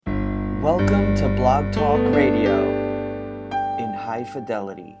Welcome to Blog Talk Radio in high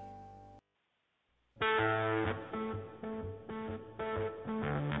fidelity.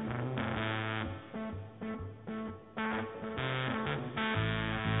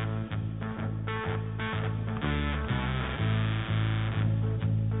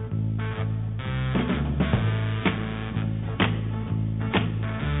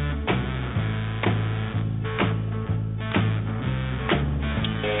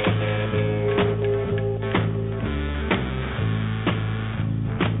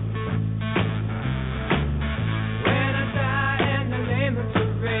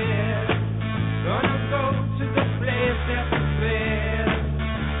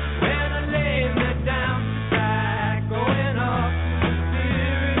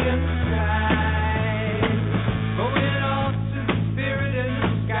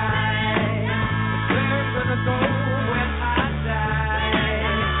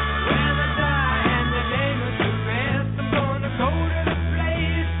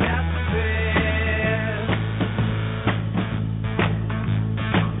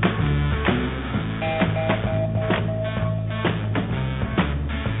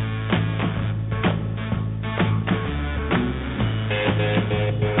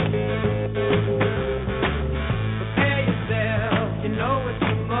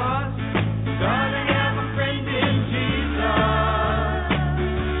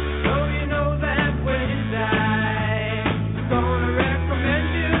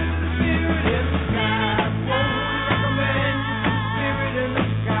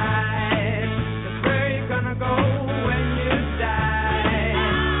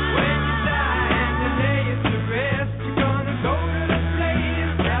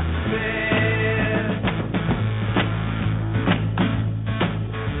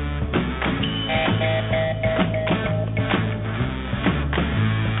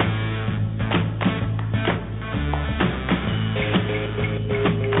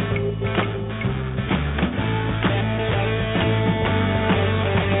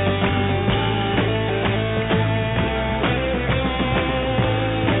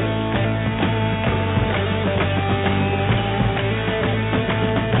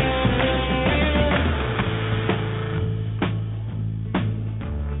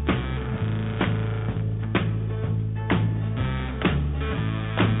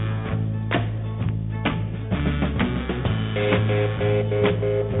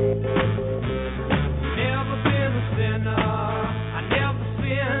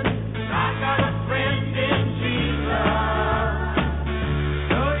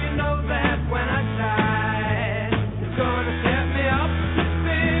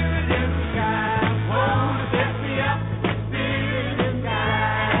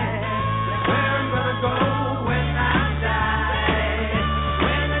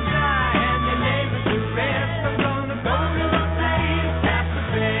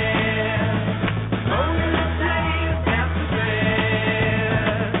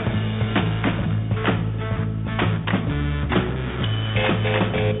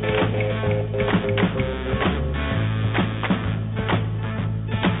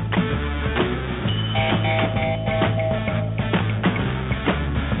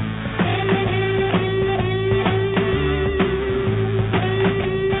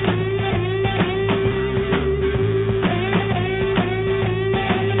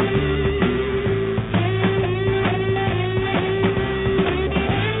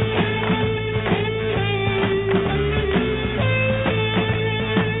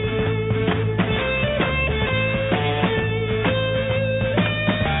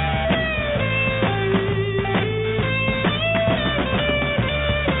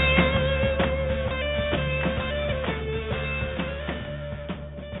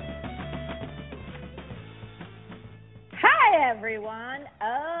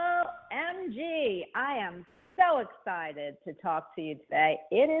 To talk to you today.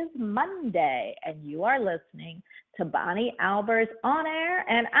 It is Monday, and you are listening to Bonnie Albers on air,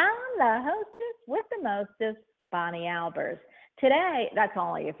 and I'm the hostess with the mostest, Bonnie Albers. Today, that's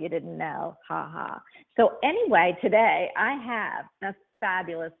only if you didn't know, So anyway, today I have a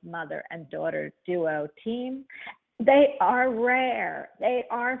fabulous mother and daughter duo team. They are rare, they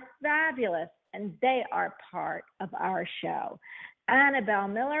are fabulous, and they are part of our show. Annabelle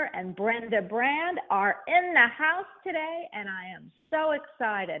Miller and Brenda Brand are in the house today, and I am so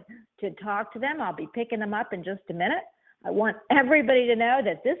excited to talk to them. I'll be picking them up in just a minute. I want everybody to know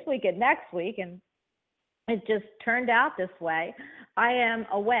that this week and next week, and it just turned out this way, I am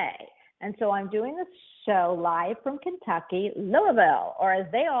away. And so I'm doing this show live from Kentucky, Louisville, or as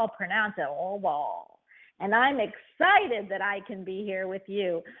they all pronounce it, Louisville. and I'm excited that I can be here with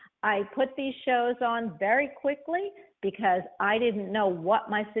you. I put these shows on very quickly because I didn't know what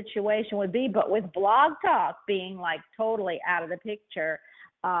my situation would be, but with Blog Talk being like totally out of the picture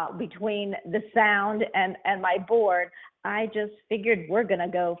between the sound and my board, I just figured we're going to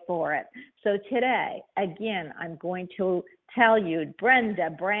go for it. So today, again, I'm going to tell you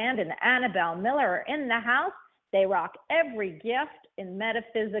Brenda, Brand, and Annabelle Miller are in the house. They rock every gift in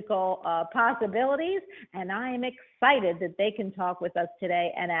metaphysical possibilities, and I am excited that they can talk with us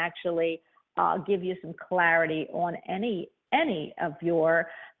today and actually give you some clarity on any of your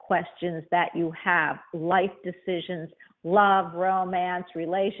questions that you have, life decisions, love, romance,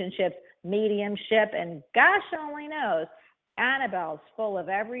 relationships, mediumship, and gosh only knows, Annabelle's full of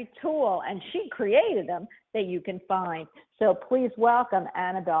every tool, and she created them, that you can find. So please welcome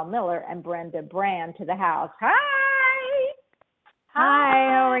Annabelle Miller and Brenda Brand to the house. Hi! Hi,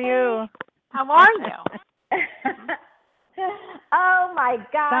 how are you? How are you? Oh my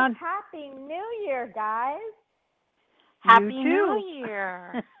gosh, Happy New Year, guys. Happy New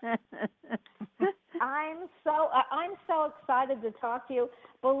Year. I'm so excited to talk to you.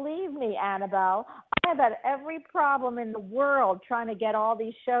 Believe me, Annabelle, I have had every problem in the world trying to get all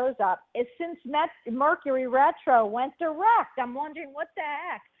these shows up. Since Mercury Retro went direct, I'm wondering what the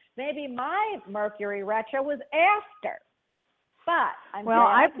heck. Maybe my Mercury Retro was after. But I'm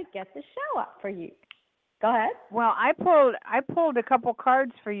glad to get the show up for you. Go ahead. Well, I pulled a couple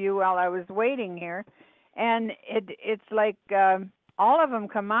cards for you while I was waiting here, and it's like all of them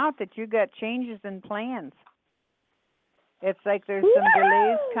come out that you got changes in plans. It's like there's some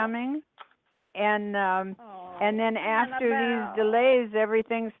delays coming, and then after these delays,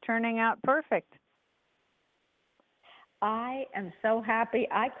 everything's turning out perfect. I am so happy.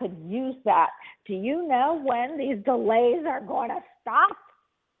 I could use that. Do you know when these delays are going to stop?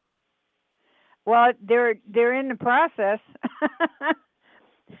 Well, they're in the process.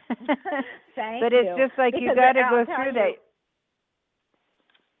 But it's just like you got to go through that.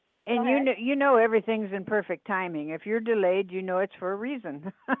 And you know everything's in perfect timing. If you're delayed, you know it's for a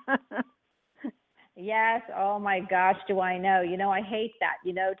reason. Yes. Oh my gosh, do I know? You know, I hate that.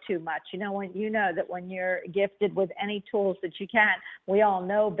 You know too much. When you're gifted with any tools that you can, we all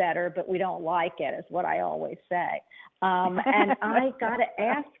know better, but we don't like it, is what I always say. And I got to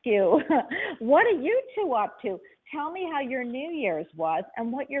ask you, what are you two up to? Tell me how your New Year's was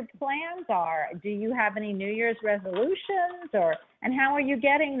and what your plans are. Do you have any New Year's resolutions, and how are you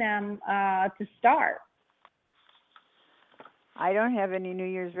getting them to start? I don't have any New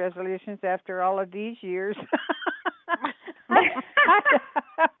Year's resolutions after all of these years.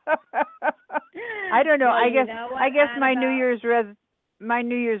 I don't know. Well, I guess my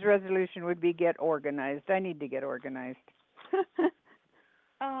New Year's resolution would be get organized. I need to get organized.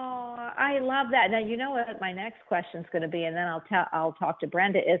 Oh, I love that. Now, you know what my next question is going to be, and then I'll talk to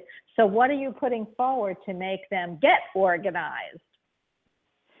Brenda, is, so what are you putting forward to make them get organized?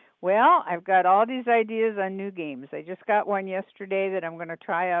 Well, I've got all these ideas on new games. I just got one yesterday that I'm going to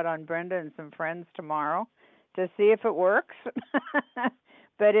try out on Brenda and some friends tomorrow to see if it works.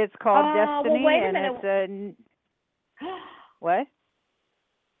 But it's called Destiny, well, wait a minute. It's what?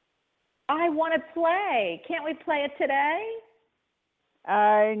 I want to play. Can't we play it today?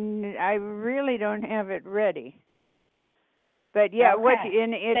 I really don't have it ready. But yeah, okay.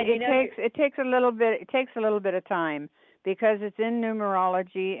 it takes a little bit of time, because it's in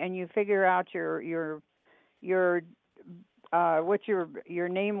numerology, and you figure out your what your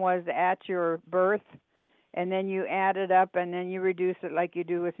name was at your birth, and then you add it up, and then you reduce it like you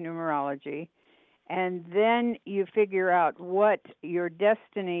do with numerology, and then you figure out what your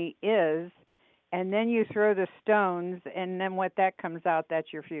destiny is, and then you throw the stones, and then what that comes out,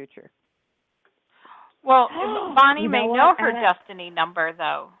 that's your future. Well, Bonnie may know her destiny number,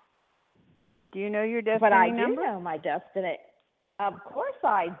 though. Do you know your destiny number? But I do know my destiny. Of course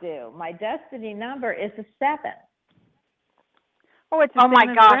I do. My destiny number is a 7. Oh, it's oh my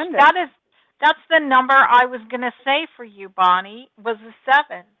gosh, that's the number I was going to say for you, Bonnie, was a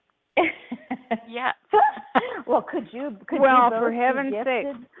 7. Yes. Well, could you well, both for heaven's sake.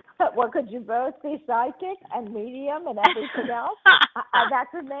 Well, could you both be psychic and medium and everything else?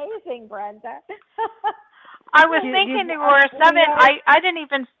 That's amazing, Brenda. I was thinking you were a 7.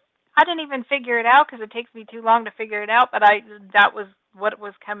 I didn't even figure it out because it takes me too long to figure it out. But that was what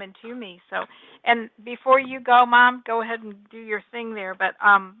was coming to me. So, and before you go, Mom, go ahead and do your thing there. But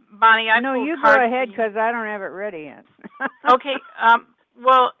Bonnie, you go ahead because I don't have it ready yet. Okay.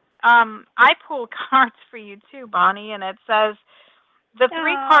 I pulled cards for you too, Bonnie, and it says the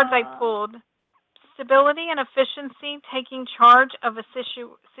 3 cards I pulled stability and efficiency, taking charge of a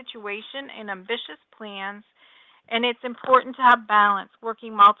situation and ambitious plans. And it's important to have balance,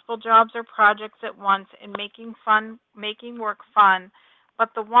 working multiple jobs or projects at once and making work fun. But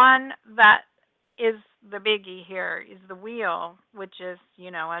the one that is the biggie here is the wheel, which is,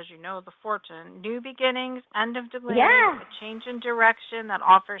 as you know, the fortune. New beginnings, end of delay, Yeah. a change in direction that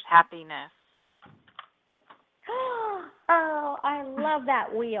offers happiness. Oh, I love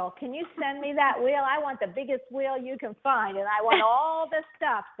that wheel. Can you send me that wheel? I want the biggest wheel you can find, and I want all the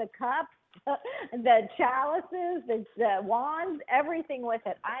stuff, the cups, the chalices, the wands, everything with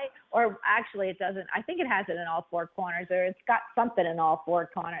it. Or actually it doesn't. I think it has it in all four corners, or it's got something in all four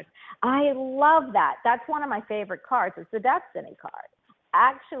corners. I love that. That's one of my favorite cards. It's the Destiny card.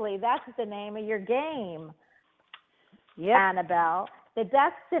 Actually, that's the name of your game. Yep. Annabelle, the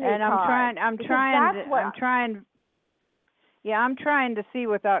Destiny and card. I'm trying to see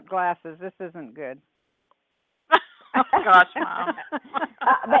without glasses. This isn't good. Oh gosh, Mom.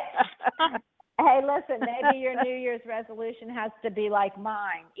 Hey, listen, maybe your New Year's resolution has to be like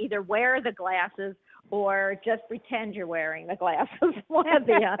mine. Either wear the glasses or just pretend you're wearing the glasses, one or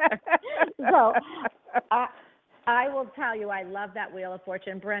the other. So I will tell you, I love that Wheel of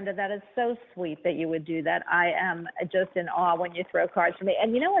Fortune. Brenda, that is so sweet that you would do that. I am just in awe when you throw cards for me.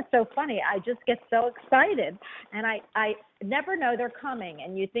 And you know what's so funny? I just get so excited, and I never know they're coming.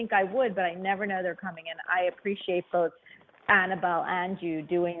 And you think I would, but I never know they're coming. And I appreciate both Annabelle and you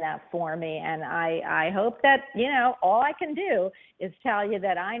doing that for me. And I hope that, all I can do is tell you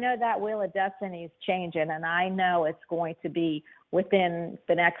that I know that Wheel of Destiny is changing, and I know it's going to be within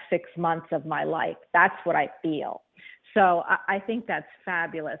the next 6 months of my life. That's what I feel. So I think that's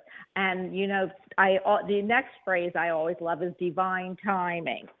fabulous. And, the next phrase I always love is divine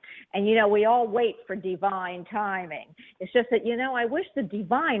timing. And, we all wait for divine timing. It's just that, I wish the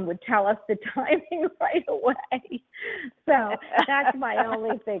divine would tell us the timing right away. So that's my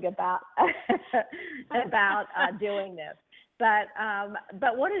only thing about doing this. But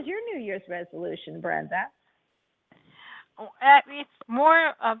what is your New Year's resolution, Brenda? It's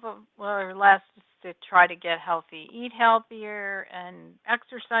more of or less to try to get healthy, eat healthier, and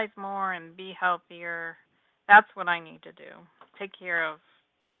exercise more, and be healthier. That's what I need to do. Take care of.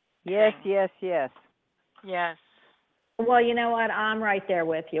 Yes, things. Yes. Well, you know what? I'm right there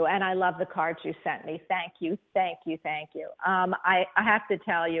with you, and I love the cards you sent me. Thank you. I have to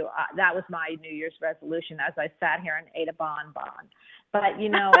tell you, that was my New Year's resolution as I sat here and ate a bonbon. But,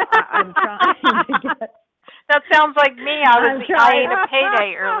 I'm trying to get... That sounds like me. I ate a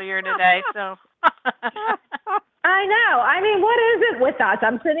payday earlier today, so. I know. I mean, what is it with us?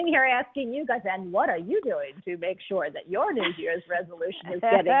 I'm sitting here asking you guys, and what are you doing to make sure that your New Year's resolution is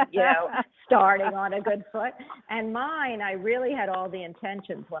getting, starting on a good foot? And mine, I really had all the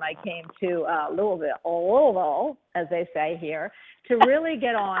intentions when I came to Louisville, as they say here, to really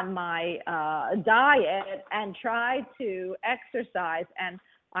get on my diet and try to exercise. And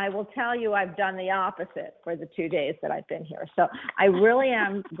I will tell you, I've done the opposite for the 2 days that I've been here. So I really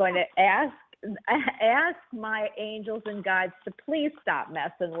am going to ask my angels and guides to please stop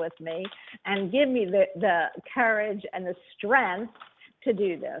messing with me and give me the courage and the strength to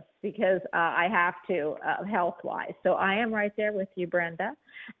do this, because I have to health-wise. So I am right there with you, Brenda.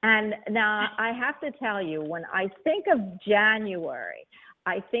 And now I have to tell you, when I think of January,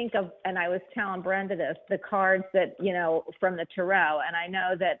 I think of, and I was telling Brenda this, the cards that, from the tarot, and I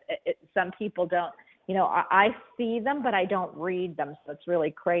know that some people don't, I see them, but I don't read them, so it's really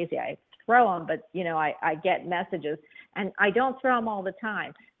crazy. I throw them, but, I get messages, and I don't throw them all the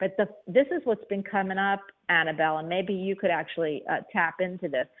time. But this is what's been coming up, Annabelle, and maybe you could actually tap into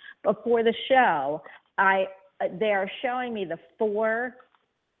this. Before the show, they are showing me the 4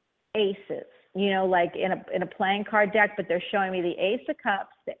 aces. Like in a playing card deck, but they're showing me the Ace of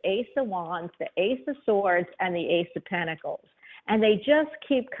Cups, the Ace of Wands, the Ace of Swords, and the Ace of Pentacles. And they just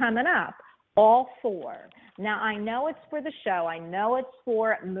keep coming up, all 4. Now, I know it's for the show. I know it's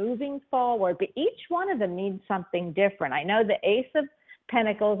for moving forward, but each one of them needs something different. I know the Ace of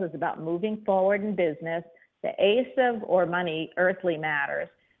Pentacles is about moving forward in business. The Ace of, or money, earthly matters.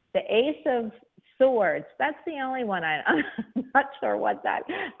 The Ace of Swords, that's the only one I'm not sure what that,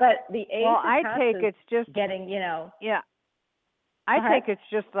 but the Ace of Cups it's just getting, Yeah. I take it's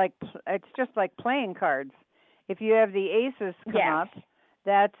just like playing cards. If you have the aces come up,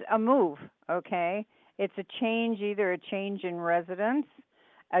 that's a move, okay? It's a change, either a change in residence,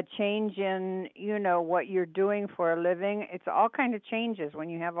 a change in, what you're doing for a living. It's all kind of changes when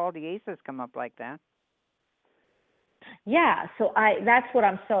you have all the aces come up like that. Yeah, so that's what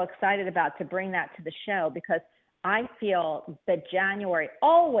I'm so excited about, to bring that to the show, because I feel that January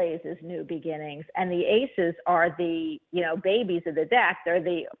always is new beginnings, and the aces are the, babies of the deck. They're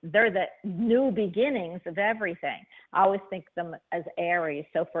the new beginnings of everything. I always think of them as Aries.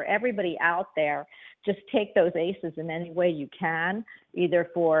 So for everybody out there, just take those aces in any way you can, either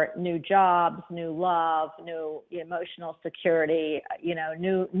for new jobs, new love, new emotional security,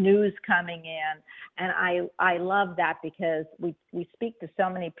 new news coming in. And I love that, because we speak to so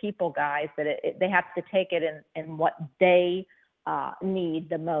many people, guys, that they have to take it in what they need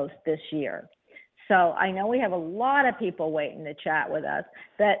the most this year. So I know we have a lot of people waiting to chat with us.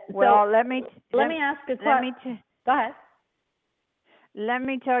 Let me ask a question. Go ahead. Let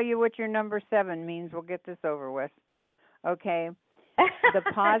me tell you what your number 7 means. We'll get this over with. Okay. The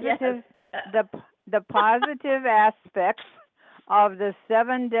positive, yes. the positive aspects of the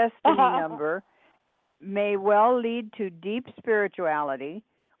 7 destiny number may well lead to deep spirituality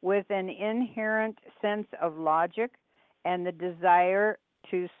with an inherent sense of logic and the desire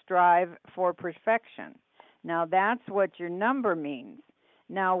to strive for perfection. Now, that's what your number means.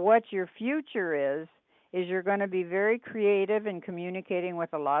 Now, what your future is you're going to be very creative in communicating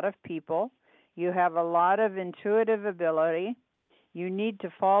with a lot of people. You have a lot of intuitive ability. You need to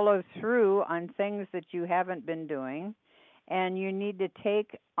follow through on things that you haven't been doing, and you need to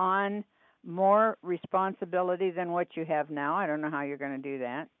take on more responsibility than what you have now. I don't know how you're going to do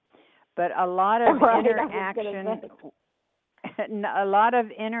that. But a lot of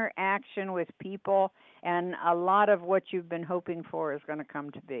interaction with people, and a lot of what you've been hoping for is going to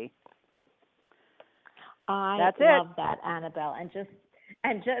come to be. I love that, Annabelle, and just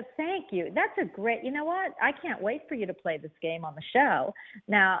thank you. That's a great. You know what? I can't wait for you to play this game on the show.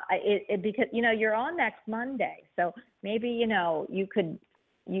 Now, because you're on next Monday, so maybe we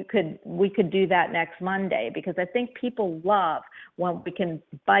could do that next Monday, because I think people love when we can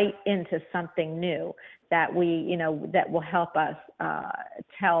bite into something new that that will help us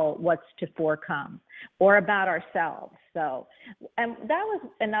tell what's to forecome or about ourselves. So, and that was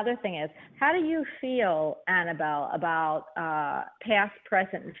another thing is, how do you feel, Annabelle, about past,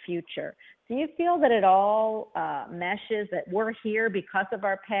 present, and future? Do you feel that it all meshes, that we're here because of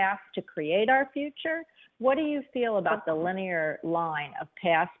our past to create our future? What do you feel about the linear line of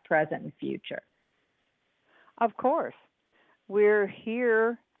past, present, and future? Of course. We're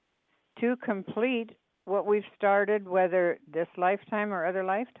here to complete what we've started, whether this lifetime or other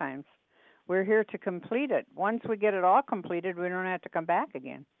lifetimes. We're here to complete it. Once we get it all completed, we don't have to come back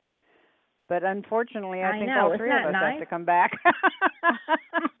again. But unfortunately, I think all three of us have to come back.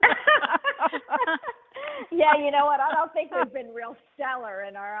 Yeah, you know what? I don't think we've been real stellar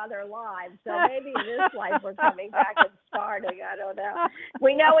in our other lives. So maybe in this life we're coming back and starting. I don't know.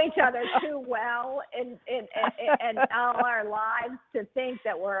 We know each other too well in all our lives to think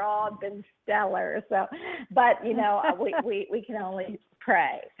that we're all been stellar. So, but we can only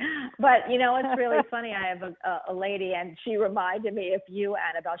pray. But it's really funny. I have a lady, and she reminded me of you,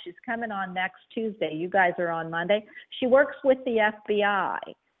 Annabelle. She's coming on next Tuesday. You guys are on Monday. She works with the FBI,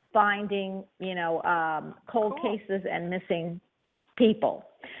 finding cold cases and missing people,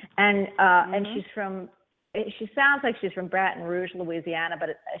 and she sounds like she's from Baton Rouge, Louisiana, but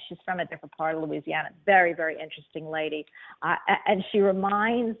she's from a different part of Louisiana. Very, very interesting lady, and she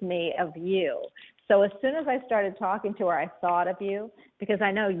reminds me of you. So as soon as I started talking to her, I thought of you, because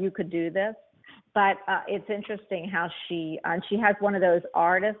I know you could do this. But it's interesting how she has one of those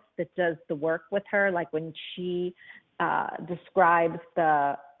artists that does the work with her, like when she describes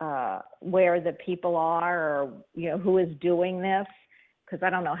the where the people are, or who is doing this, because I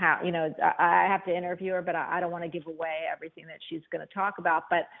don't know how, I have to interview her, but I don't want to give away everything that she's going to talk about.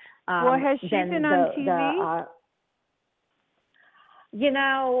 But has she been on TV?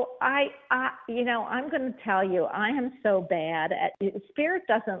 I'm going to tell you, I am so bad at Spirit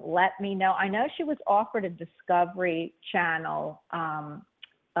doesn't let me know. I know she was offered a Discovery Channel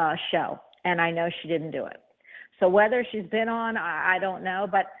show, and I know she didn't do it. So whether she's been on, I don't know,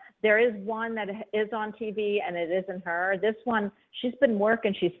 but there is one that is on TV, and it isn't her. This one, she's been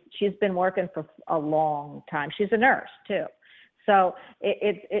working. She's been working for a long time. She's a nurse too, so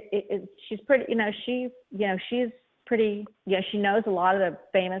she's pretty. She's pretty. She knows a lot of the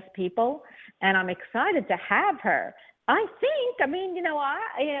famous people, and I'm excited to have her. I think.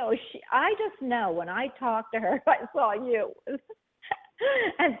 I just know when I talked to her, I saw you.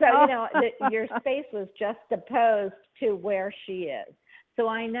 And so, your space was just opposed to where she is. So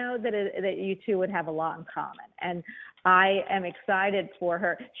I know that you two would have a lot in common. And I am excited for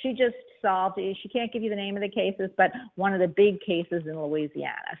her. She just solved, she can't give you the name of the cases, but one of the big cases in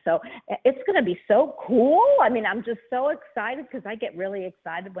Louisiana. So it's going to be so cool. I mean, I'm just so excited because I get really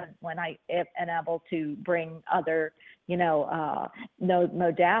excited when I am able to bring other,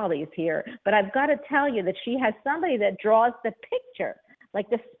 modalities here. But I've got to tell you that she has somebody that draws the picture, like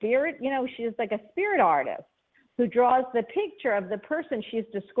the spirit, she's like a spirit artist who draws the picture of the person she's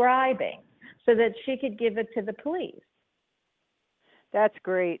describing so that she could give it to the police. That's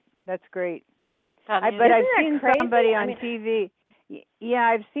great. That's great. But I've seen somebody on TV. Yeah,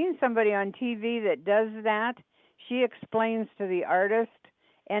 I've seen somebody on TV that does that. She explains to the artist,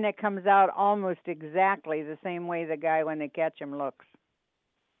 and it comes out almost exactly the same way the guy, when they catch him, looks.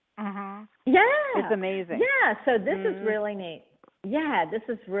 Mm-hmm. Yeah. It's amazing. Yeah, so this is really neat. Yeah, this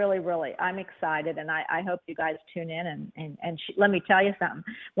is really, really, I'm excited, and I hope you guys tune in. And let me tell you something.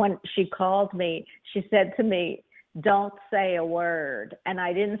 When she called me, she said to me, "Don't say a word." And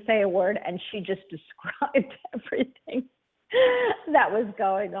I didn't say a word, and she just described everything that was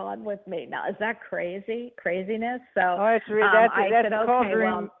going on with me. Now, is that craziness? So that's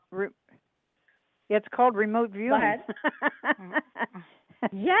it's called remote viewing. Go ahead.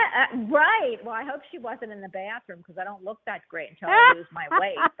 Yeah, right. Well, I hope she wasn't in the bathroom because I don't look that great until I lose my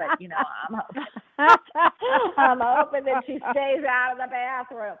weight. But, I'm hoping that she stays out of the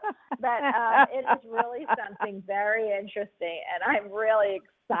bathroom. But it is really something very interesting, and I'm really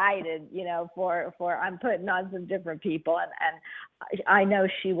excited, for I'm putting on some different people, and I know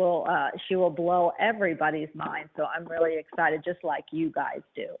she will blow everybody's mind. So I'm really excited, just like you guys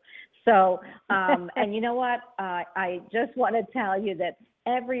do. So, and you know what? I just want to tell you that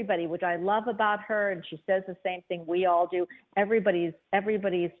everybody, which I love about her, and she says the same thing we all do, everybody's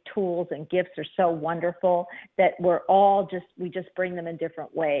tools and gifts are so wonderful that we just bring them in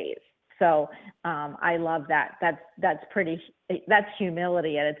different ways. So I love that. That's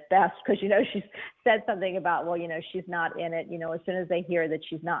humility at its best, because, she said something about, she's not in it. As soon as they hear that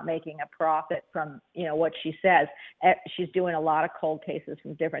she's not making a profit from, what she says, she's doing a lot of cold cases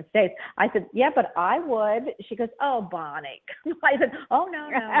from different states. I said, yeah, but I would. She goes, oh, Bonnie. I said, oh, no,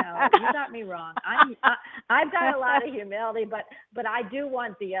 you got me wrong. I've got a lot of humility, but I do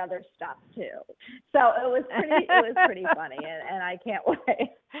want the other stuff too. So it was pretty funny, and I can't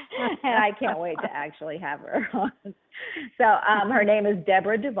wait. And I can't wait to actually have her on. So her name is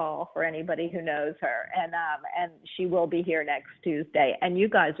Deborah Duvall, for anybody who knows her, and she will be here next Tuesday. And you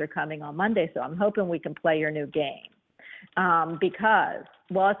guys are coming on Monday, so I'm hoping we can play your new game. Because,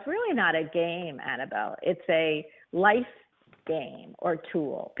 it's really not a game, Annabelle. It's a life game or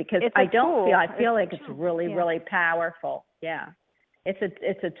tool. Because I feel like it's really, really powerful. Yeah, it's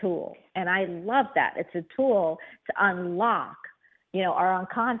a tool, and I love that. It's a tool to unlock, our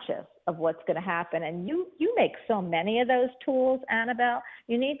unconscious of what's going to happen. And you make so many of those tools, Annabelle.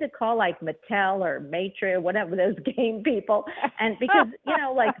 You need to call like Mattel or Maitre or whatever, those game people. And because,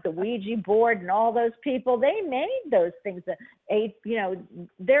 like the Ouija board and all those people, they made those things that,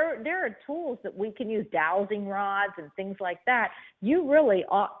 there are tools that we can use, dowsing rods and things like that. You really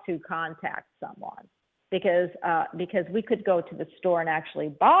ought to contact someone, because we could go to the store and actually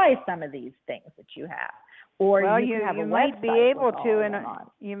buy some of these things that you have. Or you have a might be able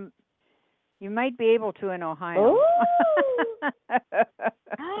to, you might be able to in Ohio.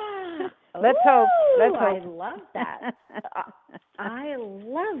 Let's hope. I love that. I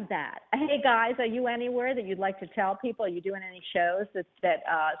love that. Hey guys, are you anywhere that you'd like to tell people? Are you doing any shows that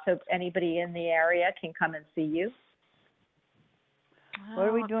so anybody in the area can come and see you? What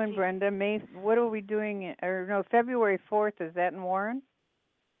are we doing, Brenda? What are we doing? February 4th. Is that in Warren?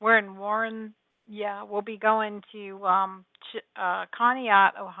 We're in Warren. Yeah, we'll be going to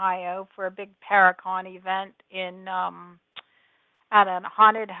Conneaut, Ohio, for a big Paracon event at a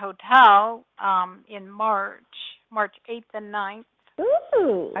haunted hotel in March 8th and 9th.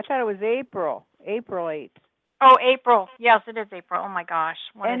 Ooh! I thought it was April 8th. Oh, April. Yes, it is April. Oh my gosh.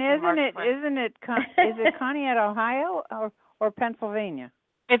 And is it Conneaut, Ohio, or Pennsylvania?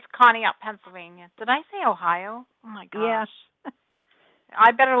 It's Conneaut, Pennsylvania. Did I say Ohio? Oh my gosh. Yeah.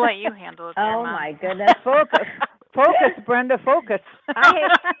 I better let you handle it. Oh my goodness! Focus, Brenda, focus.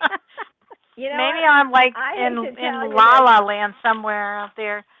 Maybe I'm like in La La Land somewhere out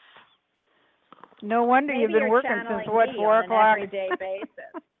there. No wonder you've been working since 4 o'clock. Everyday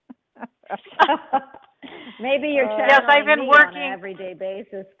basis. Maybe you're channeling I've been working on an everyday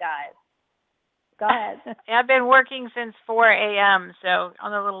basis, guys. Go ahead. I've been working since 4 a.m. So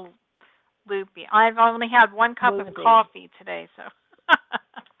on a little loopy. I've only had one cup of coffee today, so.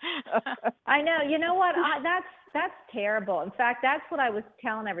 I know. You know what? That's terrible. In fact, that's what I was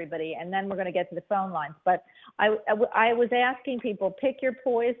telling everybody, and then we're going to get to the phone lines. But I was asking people, pick your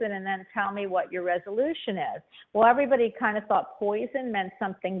poison and then tell me what your resolution is. Well, everybody kind of thought poison meant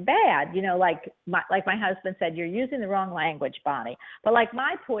something bad. You know, like my husband said, you're using the wrong language, Bonnie. But like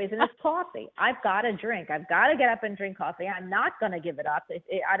my poison is coffee. I've got to drink. I've got to get up and drink coffee. I'm not going to give it up.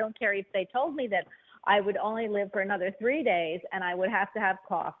 I don't care if they told me that I would only live for another 3 days and I would have to have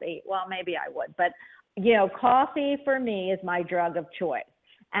coffee. Well, maybe I would, but you know, coffee for me is my drug of choice.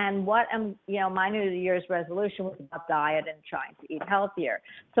 And my New Year's resolution was about diet and trying to eat healthier.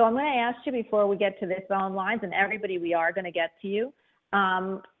 So I'm going to ask you before we get to the phone lines, and everybody, we are going to get to you.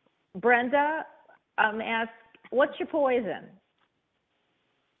 Brenda, ask, what's your poison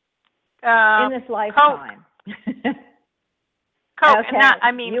in this lifetime? Coke, okay. not,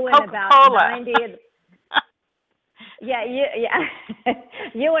 I mean, Coca-Cola. Yeah,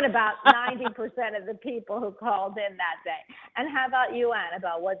 you and about 90% of the people who called in that day. And how about you,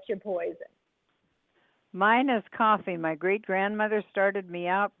 Annabelle? What's your poison? Mine is coffee. My great-grandmother started me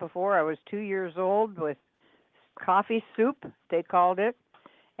out before I was 2 years old with coffee soup, they called it.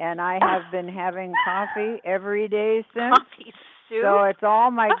 And I have been having coffee every day since. Coffee soup? So it's all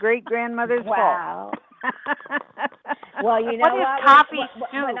my great-grandmother's fault. Well, you know what? Is coffee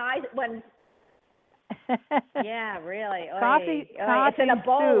soup? Yeah, really. Coffee it's in a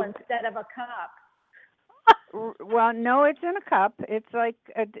bowl soup. instead of a cup. Well, no, it's in a cup. It's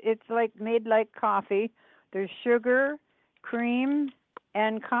like made like coffee. There's sugar, cream,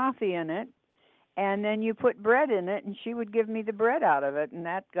 and coffee in it, and then you put bread in it. And she would give me the bread out of it, and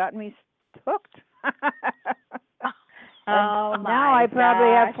that got me hooked. Oh my! Now I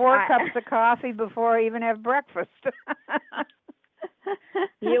probably have 4 cups cups of coffee before I even have breakfast.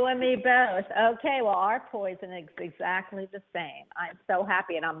 You and me both. Okay, well, our poison is exactly the same. I'm so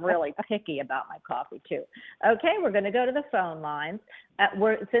happy, and I'm really picky about my coffee, too. Okay, we're going to go to the phone lines.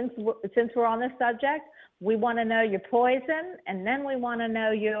 Since we're on this subject, we want to know your poison, and then we want to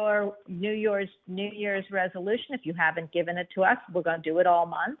know your New Year's resolution. If you haven't given it to us, we're going to do it all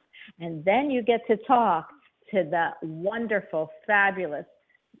month. And then you get to talk to the wonderful, fabulous,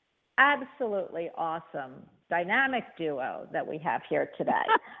 absolutely awesome dynamic duo that we have here today,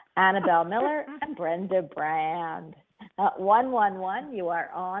 Annabelle Miller and Brenda Brand. 111, you are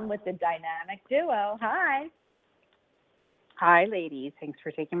on with the dynamic duo. Hi. Hi, ladies. Thanks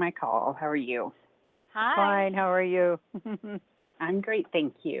for taking my call. How are you? Hi. Fine. How are you? I'm great,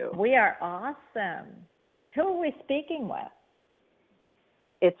 thank you. We are awesome. Who are we speaking with?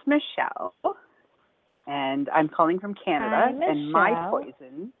 It's Michelle, and I'm calling from Canada. Hi, Michelle. And my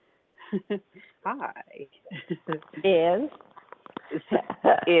poison hi.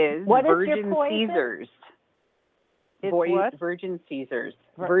 Is what Virgin is your poison? Caesars. It's what? Virgin Caesars.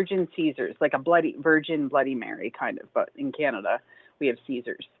 Virgin Caesars, like a Virgin Bloody Mary kind of, but in Canada we have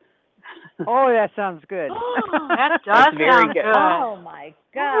Caesars. Oh, that sounds good. That does sound good. Oh my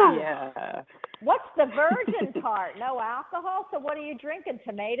God. Yeah. What's the virgin part? No alcohol? So what are you drinking?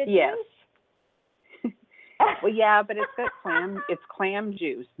 Tomato yes. juice? Well, yeah, but it's got clam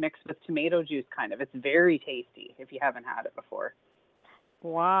juice mixed with tomato juice kind of. It's very tasty if you haven't had it before.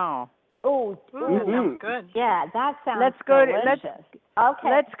 Wow. Oh, that sounds good. Yeah, that sounds delicious. Okay.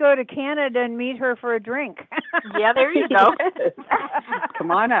 Let's go to Canada and meet her for a drink. Yeah, there you go.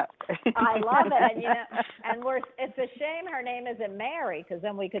 Come on up. I love it. And it's a shame her name isn't Mary, because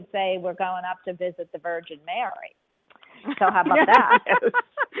then we could say we're going up to visit the Virgin Mary. So how about that?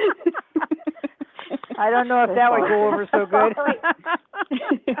 I don't know if that would go over so good.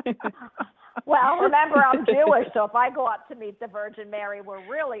 Well, remember, I'm Jewish, so if I go up to meet the Virgin Mary, we're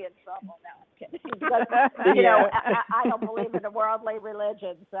really in trouble. No, I'm kidding. Because, I don't believe in a worldly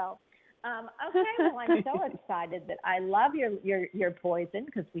religion. So, okay, well, I'm so excited that I love your poison,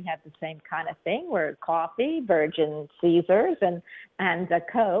 because we have the same kind of thing. We're coffee, Virgin Caesars, and a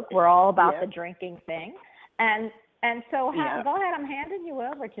Coke. We're all about the drinking thing. And so go ahead, I'm handing you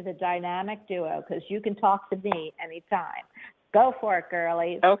over to the dynamic duo, because you can talk to me anytime. Go for it,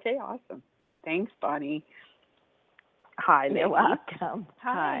 girlies. Okay, awesome. Thanks, Bonnie. Hi, ladies. You're welcome.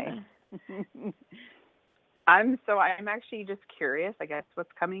 Hi. I'm actually just curious, I guess,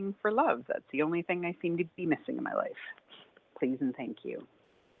 what's coming for love. That's the only thing I seem to be missing in my life. Please and thank you.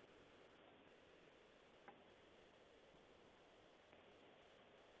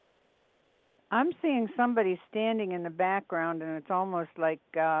 I'm seeing somebody standing in the background, and it's almost like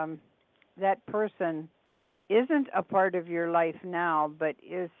that person isn't a part of your life now, but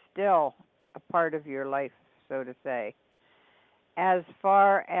is still a part of your life, so to say. As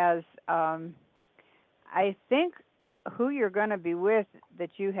far as I think who you're going to be with that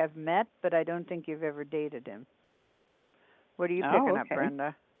you have met, but I don't think you've ever dated him. What are you picking up, okay.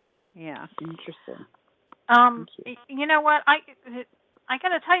 Brenda? Yeah. Interesting. You know what? I got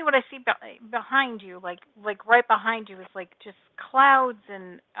to tell you what I see behind you. Like right behind you is like just clouds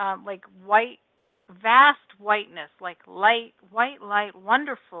and like white, vast whiteness, like white light,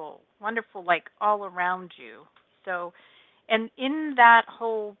 wonderful, like all around you. So, and in that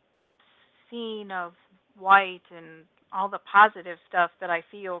whole scene of white and all the positive stuff that I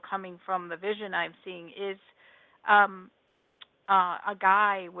feel coming from the vision I'm seeing is a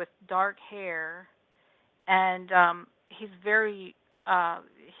guy with dark hair, and he's very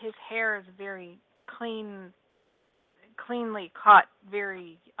his hair is very cleanly cut,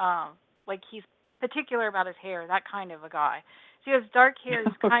 very like he's particular about his hair, that kind of a guy. So he has dark hair.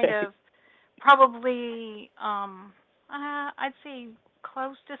 He's kind of probably I'd say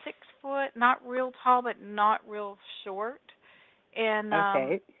close to 6 foot, not real tall, but not real short, and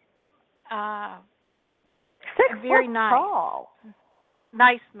 6 very foot nice, tall.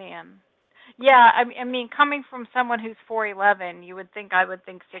 Nice man. Yeah, I mean, coming from someone who's 4'11", you would think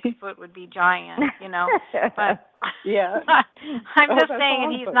 6 foot would be giant, you know. But yeah, I'm just saying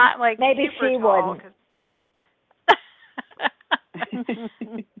awesome. he's not like maybe super she tall.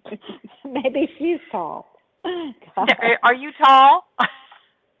 Maybe she's tall. Are you tall?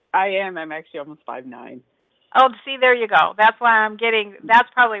 I am. I'm actually almost 5'9". Oh, see, there you go. That's why I'm getting. That's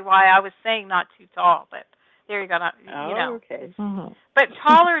probably why I was saying not too tall, but there you go. You know. Okay. Mm-hmm. But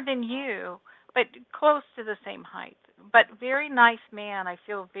taller than you, but close to the same height. But very nice man. I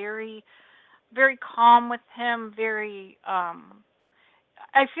feel very, very calm with him. Very.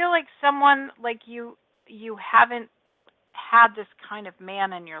 I feel like someone like you haven't had this kind of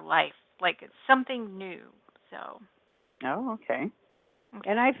man in your life. Like it's something new. So. Oh, okay.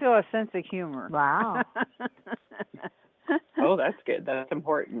 And I feel a sense of humor. Wow. Oh, that's good. That's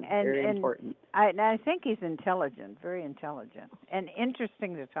important. Very important. I think he's intelligent, very intelligent, and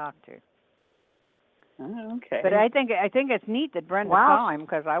interesting to talk to. Oh, okay. But I think it's neat that Brenda saw him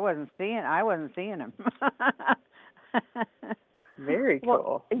because I wasn't seeing him. Very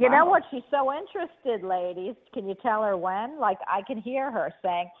cool. Well, you know what? She's so interested, ladies. Can you tell her when? Like I can hear her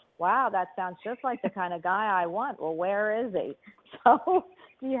saying, "Wow, that sounds just like the kind of guy I want." Well, where is he? So,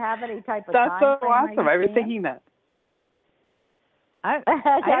 do you have any type of That's time so frame awesome. I was thinking that. I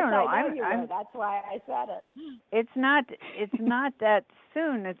don't know. That's why I said it. It's not that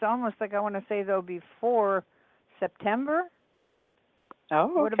soon. It's almost like I want to say though before September. Oh,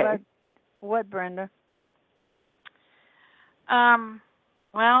 okay. What about Brenda?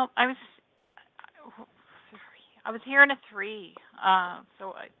 Well, I was hearing a 3.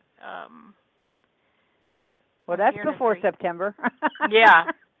 So well, that's before September.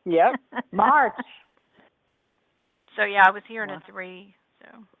 Yeah. Yep. March. So yeah, I was hearing a 3. So.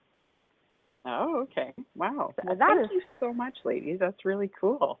 Oh, okay. Wow. Well, thank you so much, ladies. That's really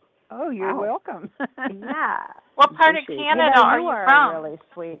cool. Oh, you're welcome. Yeah. What part of Canada are you from? A really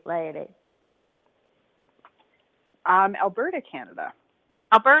sweet lady. Alberta, Canada.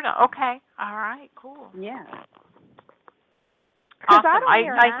 Alberta. Okay. All right. Cool. Yeah. Because awesome. I don't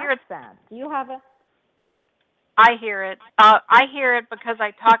hear hear it. Do you have a? I hear it. I hear it because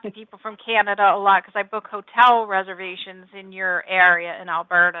I talk to people from Canada a lot because I book hotel reservations in your area in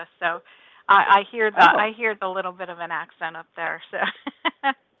Alberta. So I hear I hear the little bit of an accent up there. So.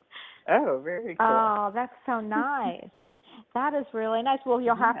 Oh, very cool. Oh, that's so nice. That is really nice. Well,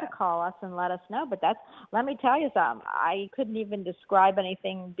 you'll have to call us and let us know. But let me tell you something. I couldn't even describe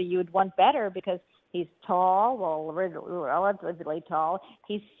anything that you'd want better because he's tall, relatively tall.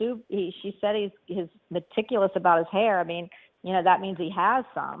 She said he's meticulous about his hair. I mean, you know, that means he has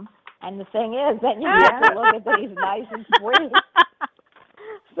some. And the thing is, then you have to look at that he's nice and sweet.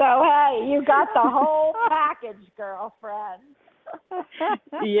 So, hey, you got the whole package, girlfriend.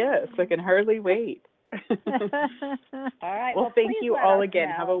 Yes, I can hardly wait. All right. Well, thank you all again.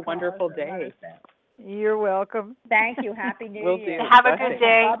 Have a wonderful day. You're welcome. Thank you. Happy New Year. Have a good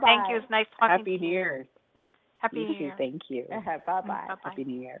day. Bye-bye. Thank you. It's nice talking Happy to New you. Year. Happy New Year. Thank you. Bye-bye. Bye-bye. Happy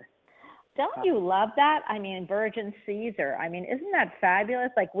New Year. Don't you love that? I mean, Virgin Caesar. I mean, isn't that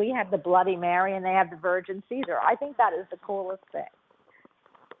fabulous? Like we have the Bloody Mary and they have the Virgin Caesar. I think that is the coolest thing.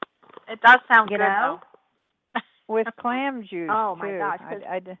 It does sound good, though. With clam juice. Oh my too. gosh!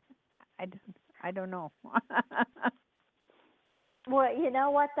 I don't know. Well, you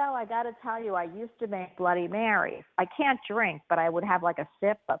know what though? I got to tell you, I used to make Bloody Marys. I can't drink, but I would have like a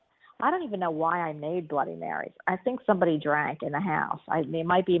sip of. I don't even know why I made Bloody Marys. I think somebody drank in the house. I mean, it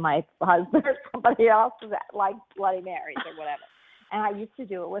might be my husband or somebody else that liked Bloody Marys or whatever. And I used to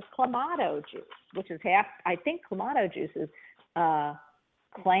do it with Clamato juice, which is half. I think Clamato juice is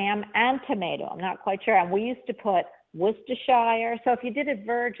clam and tomato. I'm not quite sure. And we used to put Worcestershire. So if you did it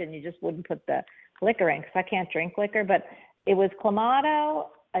virgin, you just wouldn't put the liquor in because I can't drink liquor. But it was Clamato,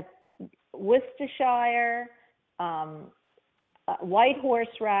 a Worcestershire, white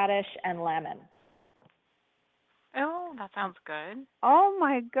horseradish, and lemon. Oh, that sounds good. Oh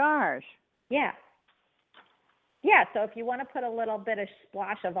my gosh. Yeah. Yeah, so if you want to put a little bit of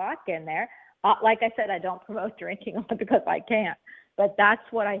splash of vodka in there, like I said, I don't promote drinking because I can't. But that's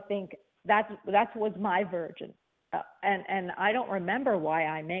what I think. That was my virgin, and I don't remember why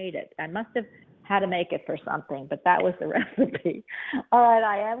I made it. I must have had to make it for something, but that was the recipe. All right,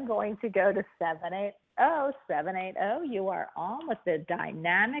 I am going to go to 780. You are on with the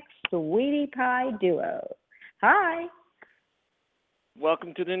Dynamic Sweetie Pie Duo. Hi.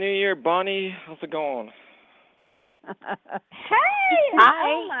 Welcome to the new year, Bonnie. How's it going? Hey! Hi.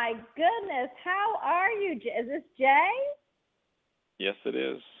 Oh my goodness! How are you? Is this Jay? Yes, it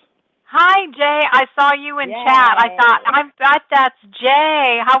is. Hi, Jay. I saw you in chat. I thought, I bet that's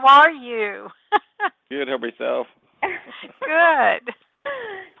Jay. How are you? Good. How about yourself? Good.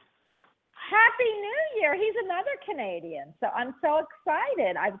 Happy New Year! He's another Canadian, so I'm so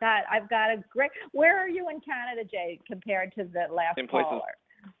excited. I've got a great. Where are you in Canada, Jay, compared to the last caller?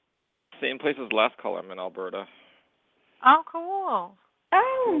 Same place as last caller. I'm in Alberta. Oh, cool.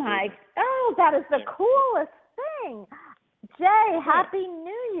 Oh that is the coolest thing. Jay, Happy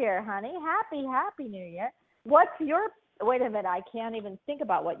New Year, honey. Happy New Year. What's your, wait a minute, I can't even think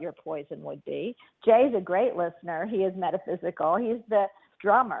about what your poison would be. Jay's a great listener. He is metaphysical. He's the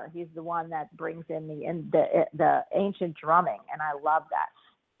drummer. He's the one that brings in the ancient drumming, and I love that.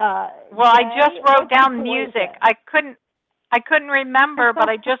 Well, Jay, I just wrote down music. I couldn't remember, but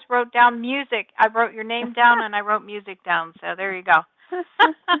I just wrote down music. I wrote your name down and I wrote music down. So there you go.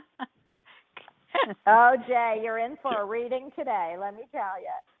 Oh, Jay, you're in for a reading today, let me tell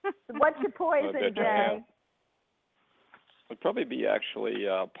you. What's your poison, Jay? It'd probably be actually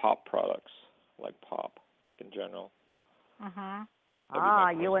pop products, like pop in general. Mhm.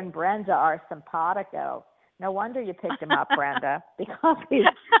 You and Brenda are simpatico. No wonder you picked him up, Brenda, because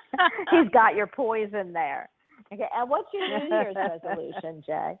he's got your poison there. Okay, and what's your New Year's resolution,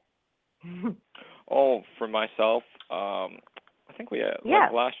 Jay? Oh, for myself, I think like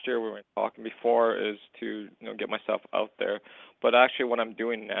last year we were talking before is to get myself out there. But actually, what I'm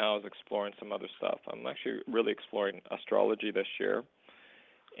doing now is exploring some other stuff. I'm actually really exploring astrology this year,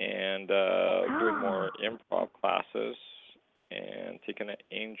 and doing more improv classes, and taking an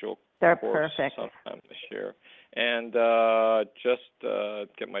angel course sometime this year, and just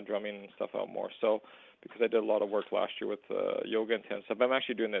get my drumming and stuff out more. So, because I did a lot of work last year with yoga intensive, I'm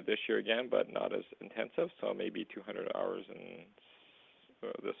actually doing that this year again, but not as intensive. So maybe 200 hours in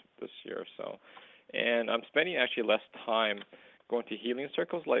this year. So, and I'm spending actually less time going to healing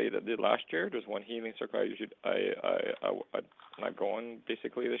circles like I did last year. There's one healing circle I'm not going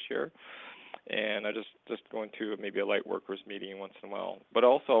basically this year. And I just going to maybe a light workers meeting once in a while. But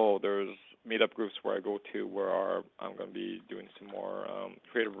also there's meetup groups where I go to where I'm going to be doing some more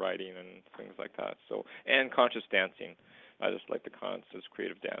creative writing and things like that. So, and conscious dancing. I just like the conscious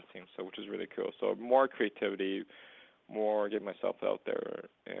creative dancing, so which is really cool. So more creativity, more get myself out there,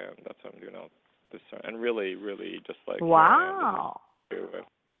 and that's what I'm doing out this time. And really, really just like wow.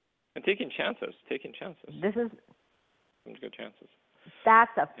 And taking chances. This is some good chances.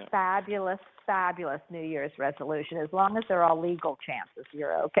 That's a fabulous New Year's resolution. As long as they're all legal chances,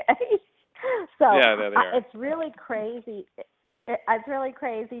 you're okay. So yeah, they are. It's really crazy. It's really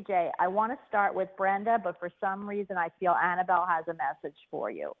crazy, Jay. I want to start with Brenda, but for some reason I feel Annabelle has a message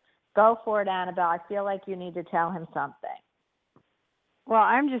for you. Go for it, Annabelle. I feel like you need to tell him something. Well,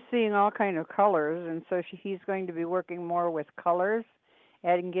 I'm just seeing all kind of colors, and so he's going to be working more with colors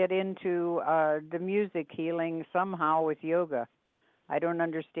and get into the music healing somehow with yoga. I don't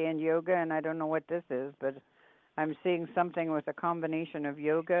understand yoga, and I don't know what this is, but I'm seeing something with a combination of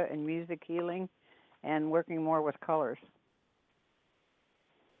yoga and music healing and working more with colors.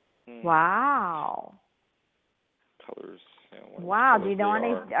 Wow. Colors. Yeah, wow. Do you know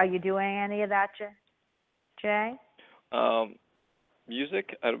any? Are you doing any of that, Jay?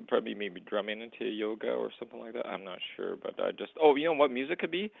 Music, I'd probably maybe drumming into yoga or something like that. I'm not sure, but I just. Oh, you know what music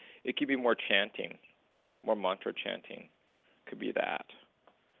could be? It could be more chanting, more mantra chanting. Could be that.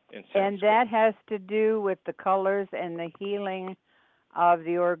 And that has to do with the colors and the healing of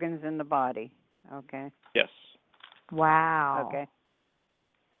the organs in the body. Okay. Yes. Wow. Okay.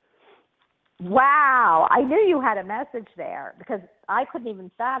 Wow. I knew you had a message there because I couldn't even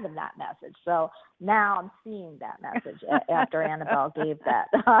fathom that message. So now I'm seeing that message after Annabelle gave that.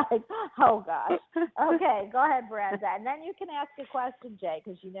 Oh, gosh. Okay, go ahead, Brenda. And then you can ask a question, Jay,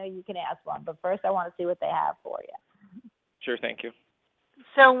 because you know you can ask one. But first I want to see what they have for you. Sure, thank you.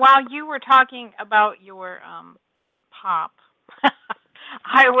 So while you were talking about your pop,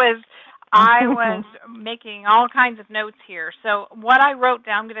 I was making all kinds of notes here. So what I wrote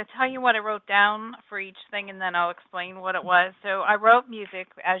down, I'm going to tell you what I wrote down for each thing, and then I'll explain what it was. So I wrote music,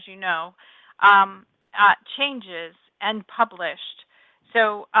 as you know, changes, and published.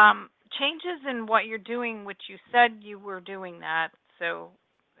 So changes in what you're doing, which you said you were doing that. So,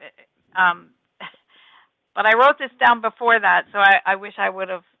 but I wrote this down before that, so I wish I would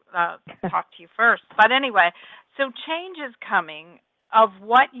have talked to you first. But anyway, so change is coming of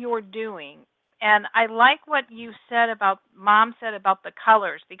what you're doing. And I like what you said about, Mom said about the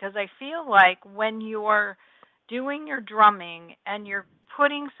colors, because I feel like when you're doing your drumming and you're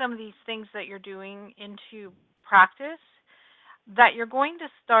putting some of these things that you're doing into practice, that you're going to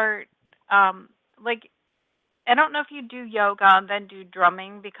start, like, I don't know if you do yoga and then do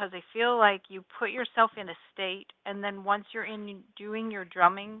drumming, because I feel like you put yourself in a state, and then once you're in doing your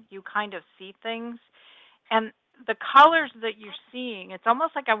drumming, you kind of see things. And the colors that you're seeing, it's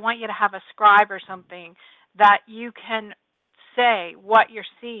almost like I want you to have a scribe or something that you can say what you're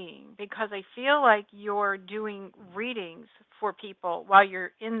seeing, because I feel like you're doing readings for people while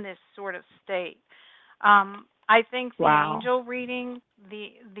you're in this sort of state. I think the angel reading,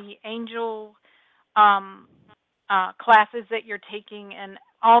 the angel classes that you're taking, and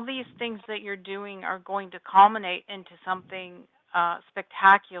all these things that you're doing are going to culminate into something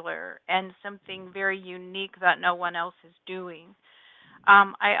spectacular and something very unique that no one else is doing.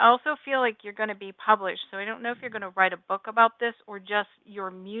 I also feel like you're going to be published, so I don't know if you're going to write a book about this or just your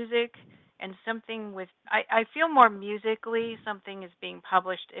music and something with, I feel more musically something is being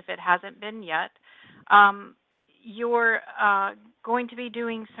published if it hasn't been yet. You're going to be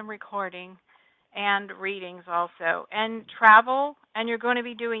doing some recording and readings also, and travel, and you're going to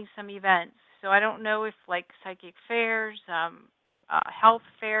be doing some events. So I don't know if like psychic fairs, health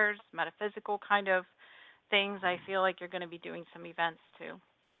fairs, metaphysical kind of things. I feel like you're going to be doing some events too.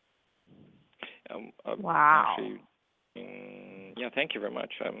 Wow. Actually, yeah, thank you very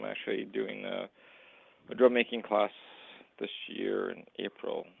much. I'm actually doing a drum making class this year in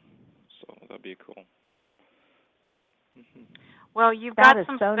April, so that'll be cool. Mm-hmm. Well, you've got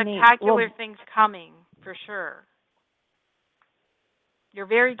some spectacular things coming for sure. You're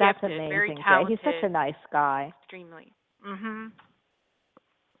very gifted, amazing, very talented. Jay. He's such a nice guy. Extremely. Mhm.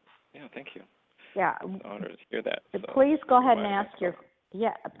 Yeah, thank you. Yeah. It's an honor to hear that. So please go ahead and ask your.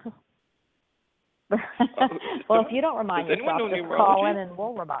 Yeah. Well, if you don't remind yourself, just call in and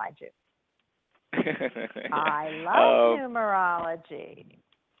we'll remind you. I love numerology.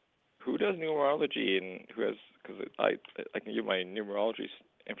 Who does numerology, and who has? Because I can give my numerology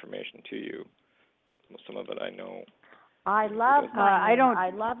information to you. Some of it I know. I love I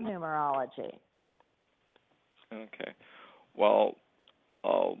love numerology. Okay. Well,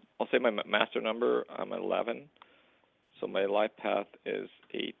 I'll say my master number. I'm 11. So my life path is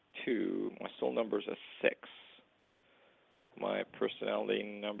a 2. My soul number is a 6. My personality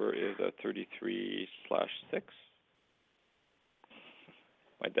number is a 33/6.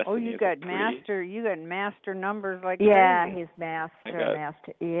 My destiny you is got a 3. master. You got master numbers like yeah, crazy. He's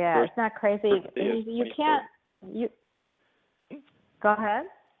master. Yeah, it's not crazy. You can't. You go ahead.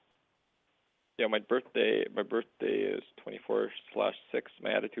 Yeah, my birthday is 24/6.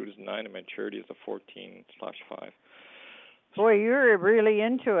 My attitude is 9, and my charity is a 14/5. Boy, you're really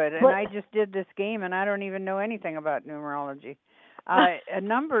into it, and I just did this game, and I don't even know anything about numerology.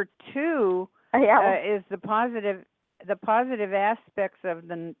 Number 2 is the positive. The positive aspects of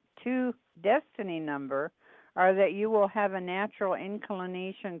the 2 destiny number are that you will have a natural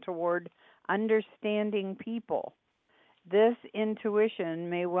inclination toward understanding people. This intuition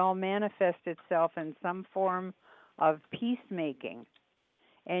may well manifest itself in some form of peacemaking,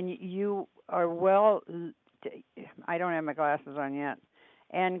 and you are I don't have my glasses on yet,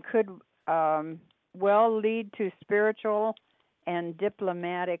 and could well lead to spiritual and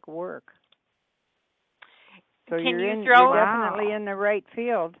diplomatic work. So you're definitely in the right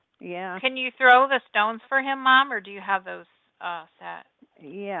field. Yeah. Can you throw the stones for him, Mom, or do you have those set?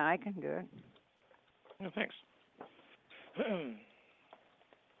 Yeah, I can do it. No, thanks.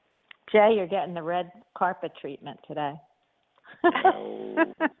 Jay, you're getting the red carpet treatment today. Oh,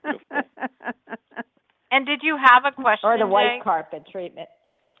 and did you have a question, or the white Jay? Carpet treatment?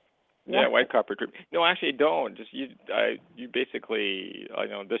 Yeah, white carpet treatment. No, actually, don't. Just you basically. I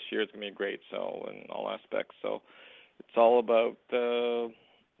know this year is gonna be great. So in all aspects. So it's all about.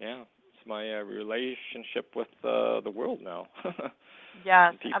 It's my relationship with the world now.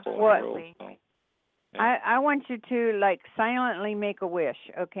 Yes, people absolutely. In the world, so, yeah. I want you to silently make a wish,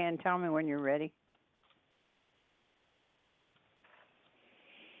 okay, and tell me when you're ready.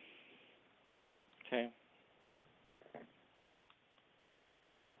 Okay.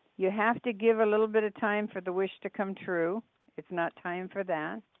 You have to give a little bit of time for the wish to come true. It's not time for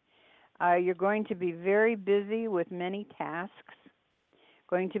that. You're going to be very busy with many tasks,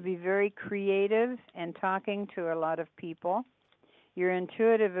 going to be very creative and talking to a lot of people. Your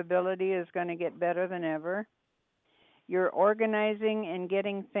intuitive ability is going to get better than ever. You're organizing and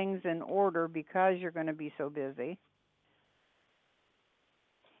getting things in order because you're going to be so busy.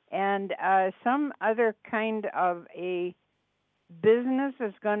 And some other kind of a business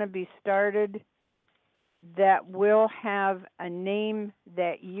is going to be started that will have a name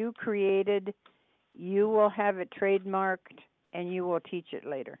that you created. You will have it trademarked, and you will teach it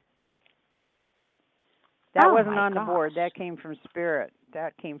later. That wasn't on the board. That came from Spirit. Do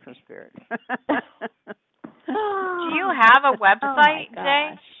you have a website,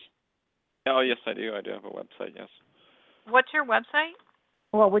 Jay? Oh, yes, I do. I do have a website, yes. What's your website?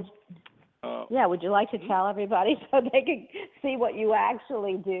 Well, would you like to tell everybody so they can see what you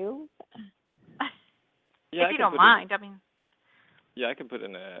actually do? Yeah, if you don't mind, I mean. Yeah, I can put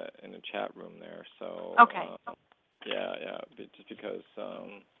in a chat room there. So. Okay. Just because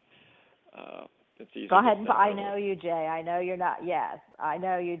it's easy. Go ahead and I know you, Jay. I know you're not. Yes, I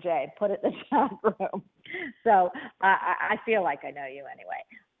know you, Jay. Put it in the chat room. So I feel like I know you anyway.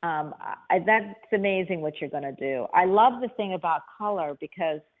 That's amazing what you're going to do. I love the thing about color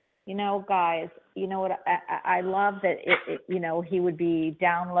because, guys, you know what? I love that he would be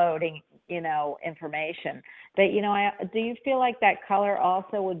downloading, information. But, do you feel like that color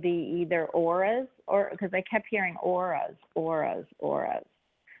also would be either auras or because I kept hearing auras.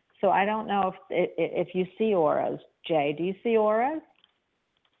 So I don't know if you see auras, Jay. Do you see auras?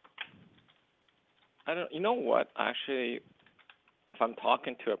 I don't. You know what? Actually, if I'm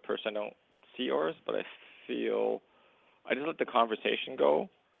talking to a person, I don't see auras, but I just let the conversation go,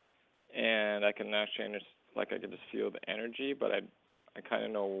 and I can actually I can just feel the energy, but I kind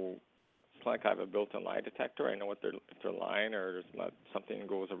of know. It's like I have a built-in lie detector. I know if they're lying or there's not something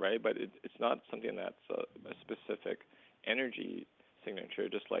goes away, but it's not something that's a specific energy signature.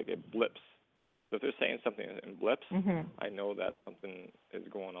 Just like it blips. So if they're saying something in blips, I know that something is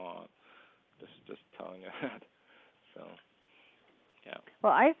going on. Just telling you that. So, yeah.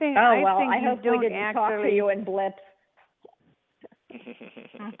 Well, I think. I hope we didn't talk to you in blips.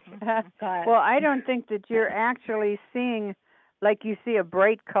 Well, I don't think that you're actually seeing, like you see a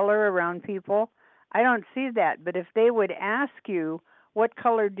bright color around people. I don't see that. But if they would ask you, what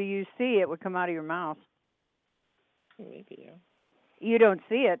color do you see, it would come out of your mouth. Maybe, yeah. You don't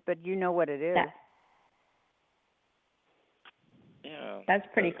see it, but you know what it is. Yeah. That's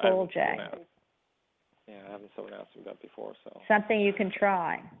pretty cool, Jay. Yeah, I haven't someone asked me that before, so. Something you can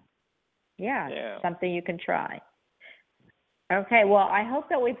try. Yeah. Something you can try. Okay, well, I hope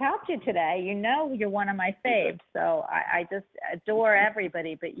that we've helped you today. You're one of my faves, so I just adore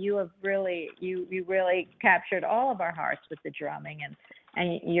everybody, but you have really, you really captured all of our hearts with the drumming,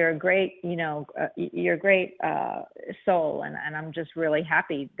 and you're a great, you're a great soul, and I'm just really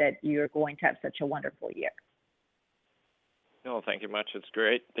happy that you're going to have such a wonderful year. No, thank you much. It's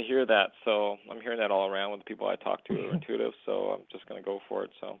great to hear that. So I'm hearing that all around with the people I talk to who are intuitive, so I'm just going to go for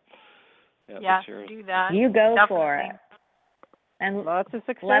it. So, yeah do that. You go Definitely. for it. And lots of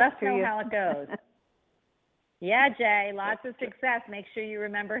success. Let us know how it goes. Yeah, Jay, lots of success. Make sure you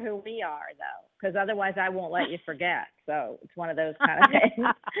remember who we are, though, because otherwise I won't let you forget. So it's one of those kind of things.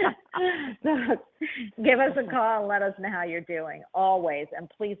 So give us a call and let us know how you're doing, always. And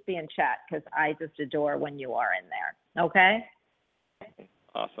please be in chat, because I just adore when you are in there. Okay?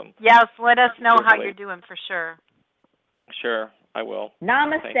 Awesome. Yes, let us know how you're doing for sure. Sure, I will.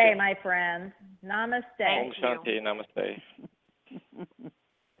 Namaste, my friends. Namaste. Om Shanti, namaste.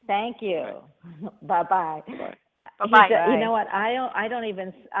 Thank you. Bye-bye. Bye. Bye-bye. You know what? I don't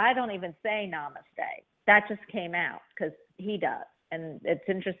even say namaste. That just came out because he does, and it's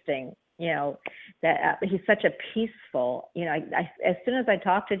interesting. That he's such a peaceful. As soon as I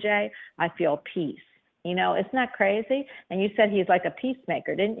talk to Jay, I feel peace. Isn't that crazy? And you said he's like a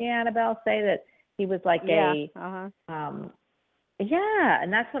peacemaker, didn't you, Annabelle? Say that he was like Yeah,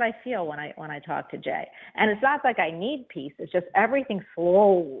 and that's what I feel when I talk to Jay. And it's not like I need peace. It's just everything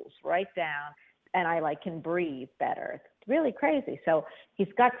flows right down, and I can breathe better. It's really crazy. So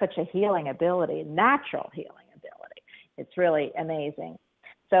he's got such a healing ability, natural healing ability. It's really amazing.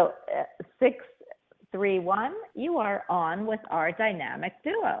 So 631, you are on with our dynamic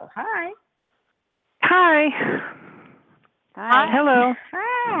duo. Hi. Hi. Hi. Hello.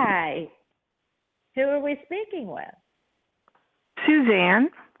 Hi. Who are we speaking with? Suzanne.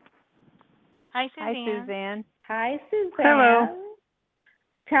 Hi, Suzanne. Hi, Suzanne. Hi, Suzanne.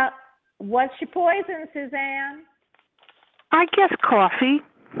 Hello. What's your poison, Suzanne? I guess coffee.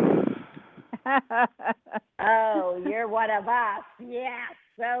 Oh, you're one of us. Yes.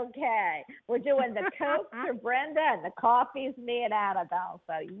 Okay. We're doing the Cokes for Brenda and the coffee's me and Annabelle.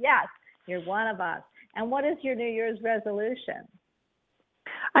 So, yes, you're one of us. And what is your New Year's resolution?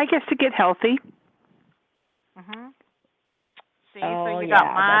 I guess to get healthy. See, so you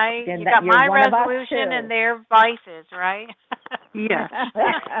got my resolution and their vices, right? Yes.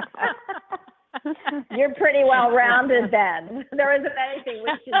 You're pretty well rounded then. There isn't anything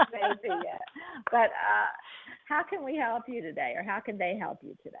we should say to you. But how can we help you today, or how can they help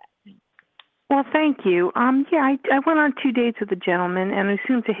you today? Well, thank you. Yeah, I went on 2 dates with a gentleman, and as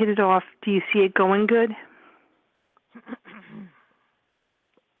soon as I hit it off, do you see it going good?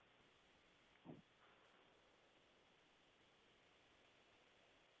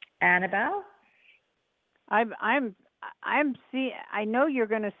 Annabelle? I know you're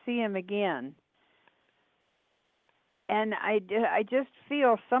going to see him again. And I just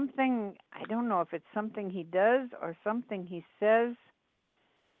feel something, I don't know if it's something he does or something he says,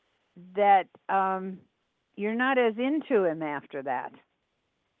 that you're not as into him after that.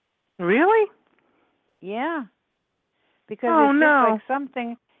 Really? Yeah. Because it's just like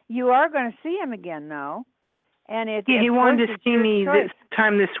something, you are going to see him again, though. And it's, he wanted to see me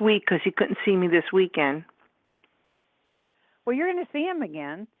this week because he couldn't see me this weekend. Well, you're going to see him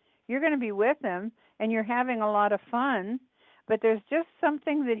again. You're going to be with him, and you're having a lot of fun. But there's just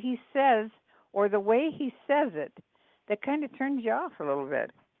something that he says, or the way he says it, that kind of turns you off a little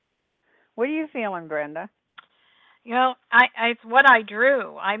bit. What are you feeling, Brenda? You know, it's what I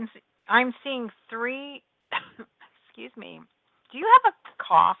drew. I'm seeing 3. Excuse me. Do you have a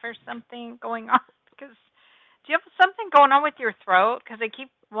cough or something going on? Because do you have something going on with your throat? Because I keep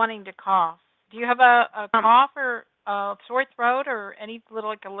wanting to cough. Do you have a cough or a sore throat or any a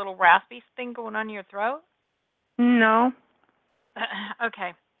little raspy thing going on in your throat? No.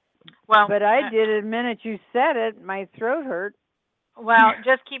 Okay. Well, but I did the minute you said it. My throat hurt. Well,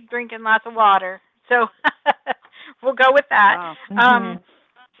 just keep drinking lots of water. So we'll go with that. Wow.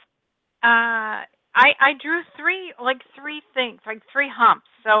 I drew 3 things, 3 humps.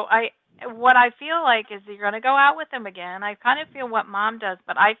 So what I feel like is you're going to go out with him again. I kind of feel what Mom does,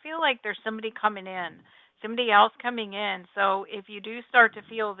 but I feel like there's somebody coming in, somebody else coming in. So if you do start to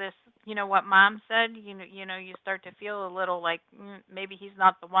feel this, you know what Mom said, you start to feel a little like maybe he's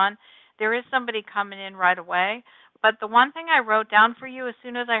not the one. There is somebody coming in right away. But the one thing I wrote down for you as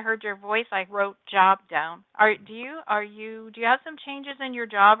soon as I heard your voice, I wrote job down. Do you have some changes in your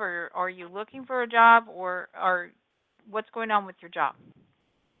job, or are you looking for a job, or what's going on with your job?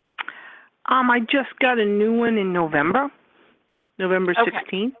 I just got a new one in November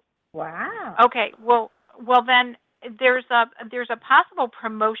 16th. Wow. Okay. Well then there's a possible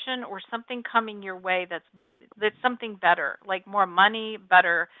promotion or something coming your way that's something better, like more money,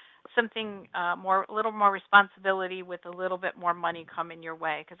 better, something a little more responsibility with a little bit more money coming your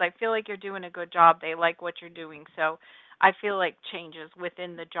way. Because I feel like you're doing a good job. They like what you're doing, so I feel like changes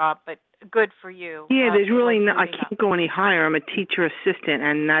within the job, but good for you. Yeah, there's really I can't go any higher. I'm a teacher assistant,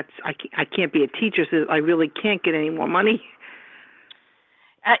 and I can't be a teacher, so I really can't get any more money.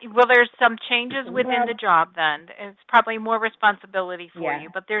 Well, there's some changes within the job then. It's probably more responsibility for you,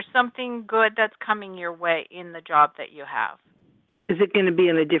 but there's something good that's coming your way in the job that you have. Is it going to be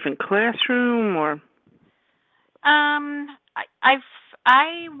in a different classroom, or?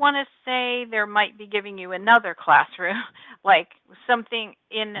 I want to say there might be giving you another classroom, like something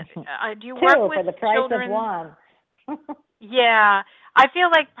in. Do you work with for the price children? Of one. Yeah, I feel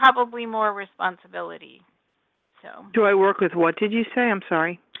like probably more responsibility. So. Do I work with what did you say? I'm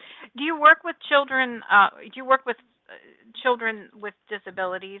sorry. Do you work with children? Do you work with children with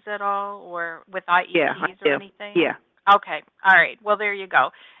disabilities at all, or with IEPs or anything? Yeah. Okay. All right. Well, there you go.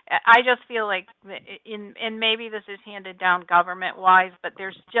 I just feel like, and maybe this is handed down government-wise, but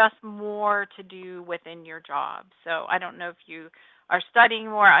there's just more to do within your job. So I don't know if you are studying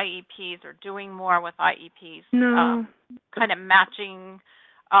more IEPs or doing more with IEPs. No. Kind of matching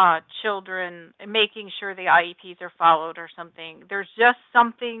children, making sure the IEPs are followed or something. There's just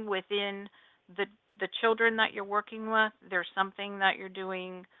something within the children that you're working with. There's something that you're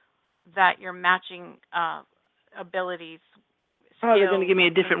doing that you're matching abilities. Oh, they're going to give me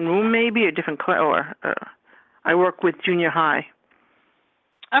a different room, maybe, a different class, or I work with junior high.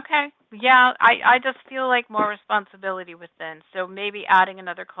 Okay. Yeah, I just feel like more responsibility within. So maybe adding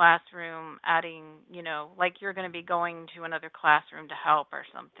another classroom, like you're going to be going to another classroom to help or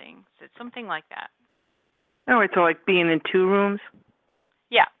something. So it's something like that. Oh, it's like being in 2 rooms?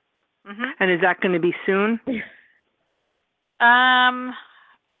 Yeah. Mm-hmm. And is that going to be soon?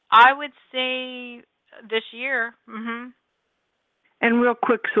 I would say this year. Mhm. And real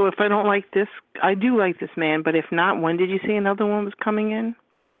quick, so if I don't like this, I do like this man, but if not, when did you say another one was coming in?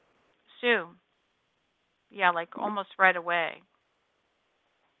 Soon. Yeah, like almost right away.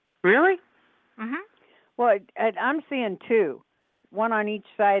 Really? Mhm. Well, I'm seeing two, one on each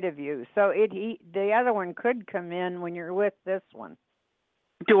side of you. So the other one could come in when you're with this one.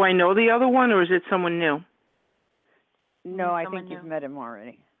 Do I know the other one, or is it someone new? No, I think you've met him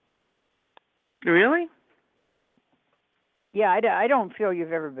already. Really? Yeah, I don't feel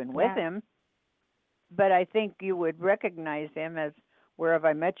you've ever been with him, but I think you would recognize him as where have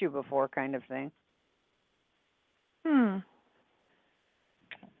I met you before kind of thing.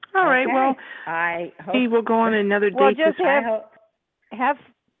 All right. Well, I hope we'll go on another date. Well, just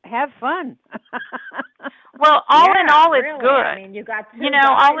have fun. Well, all in all, it's really. good. I mean, you got two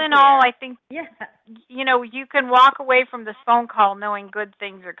all in all, I think, yeah. You can walk away from this phone call knowing good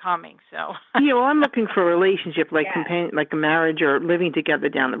things are coming. So. Yeah, well, I'm looking for a relationship, like companion, like a marriage or living together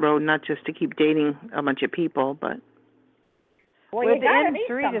down the road, not just to keep dating a bunch of people, but. Well, within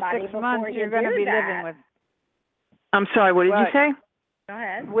 3 to 6 months, you're going to be living with. I'm sorry. What did you say? Go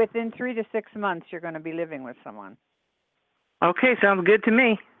ahead. Within 3 to 6 months, you're going to be living with someone. Okay, sounds good to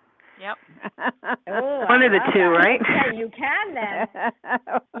me. Yep. One of the two, right? Yeah, you can then.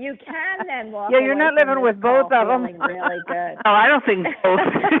 You can then walk. Yeah, you're not living with both of them. Really good. Oh, I don't think both.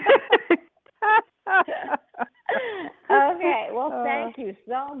 Okay, well, thank you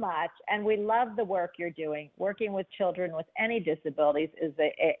so much, and we love the work you're doing. Working with children with any disabilities is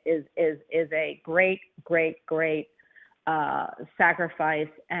a great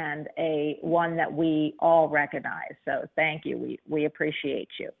sacrifice and a one that we all recognize. So thank you. We appreciate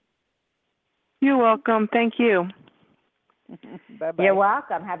you. You're welcome. Thank you. Bye-bye. You're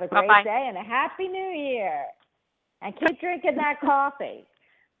welcome. Have a great Bye-bye. day and a happy New Year. And keep drinking that coffee.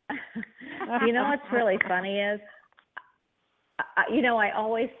 You know what's really funny is, I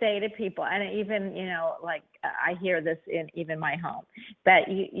always say to people, and even, I hear this in even my home, that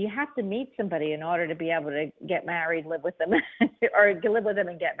you have to meet somebody in order to be able to get married, live with them, or live with them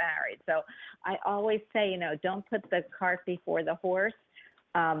and get married. So I always say, don't put the cart before the horse.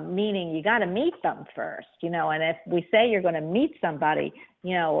 Meaning you got to meet them first, and if we say you're going to meet somebody,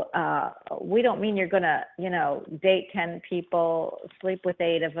 we don't mean you're going to, date 10 people, sleep with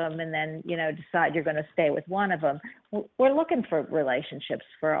 8 of them, and then, decide you're going to stay with one of them. We're looking for relationships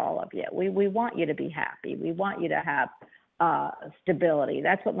for all of you. We want you to be happy. We want you to have stability.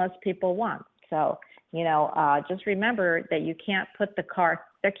 That's what most people want. So, just remember that you can't put the cart.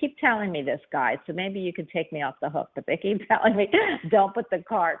 They keep telling me this, guys, so maybe you can take me off the hook, but they keep telling me don't put the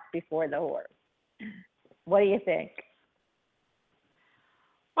cart before the horse. What do you think?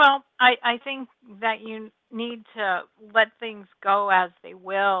 Well, I think that you need to let things go as they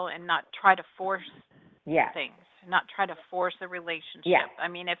will and not try to force things, not try to force a relationship. Yeah. I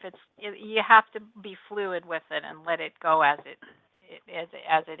mean, you have to be fluid with it and let it go as it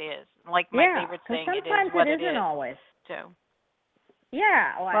is. Like my favorite saying, it is what it is. Sometimes it isn't always. Too.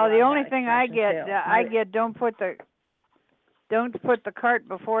 Yeah. Well, the only thing I get, don't put the cart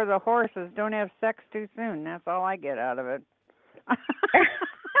before the horses. Don't have sex too soon. That's all I get out of it.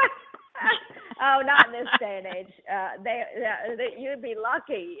 Oh, not in this day and age. You'd be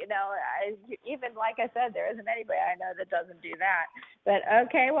lucky, even like I said, there isn't anybody I know that doesn't do that. But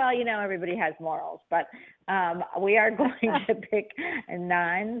okay, well, everybody has morals. But we are going to pick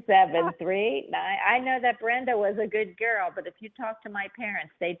 973. I know that Brenda was a good girl, but if you talk to my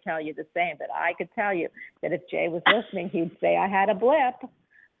parents, they'd tell you the same. But I could tell you that if Jay was listening, he'd say I had a blip.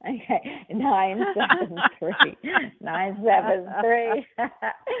 Okay, 973. 973.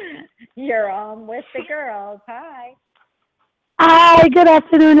 You're on with the girls. Hi. Hi, good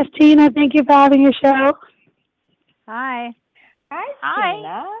afternoon. It's Tina. Thank you for having your show. Hi. Hi,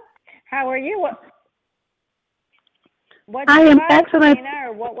 Tina. How are you? What's I am excellent. Tina,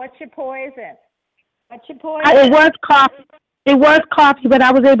 or what's your poison? What's your poison? It was coffee. It was coffee, but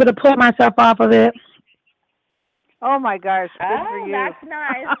I was able to pull myself off of it. Oh, my gosh. Good for you. That's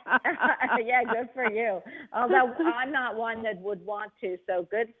nice. Yeah, good for you. Although I'm not one that would want to, so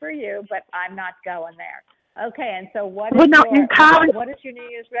good for you, but I'm not going there. Okay, and so what is your New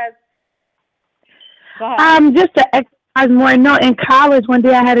Year's resolution? Just to exercise more. No, in college, one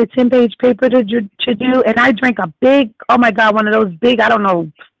day I had a 10-page paper to do, and I drank a big, one of those big, I don't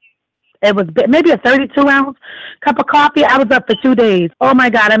know, it was maybe a 32-ounce cup of coffee. I was up for 2 days. Oh, my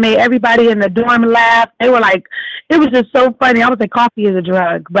God. I made everybody in the dorm laugh. They were like, it was just so funny. I was like, coffee is a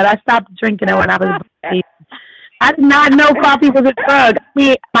drug. But I stopped drinking it when I was I did not know coffee was a drug. I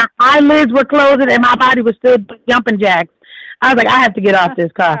mean, my eyelids were closing and my body was still jumping jacks. I was like, I have to get off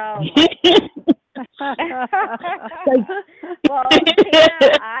this coffee. Well, Tina,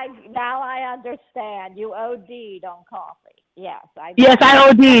 now I understand. You OD'd on coffee. Yes, I did. Yes, I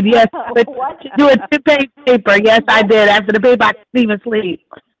OD'd. Yes, but do a 2-page paper. Yes, I did. After the paper, I couldn't even sleep.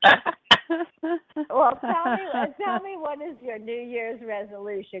 Well, tell me, what is your New Year's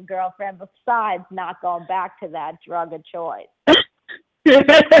resolution, girlfriend? Besides not going back to that drug of choice.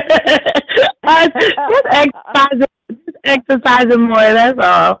 Exercising more. That's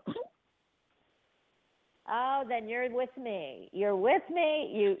all. Oh, then you're with me. You're with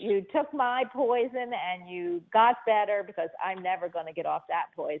me. You took my poison and you got better because I'm never going to get off that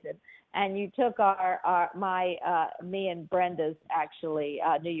poison. And you took me and Brenda's actually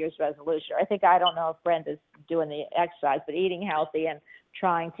New Year's resolution. I don't know if Brenda's doing the exercise, but eating healthy and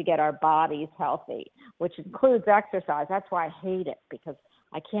trying to get our bodies healthy, which includes exercise. That's why I hate it, because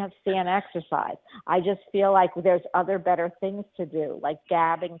I can't stand exercise. I just feel like there's other better things to do, like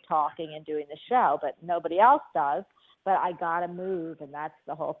gabbing, talking, and doing the show, but nobody else does. But I got to move, and that's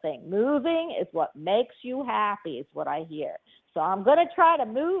the whole thing. Moving is what makes you happy, is what I hear. So I'm going to try to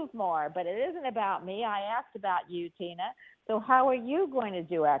move more, but it isn't about me. I asked about you, Tina. So how are you going to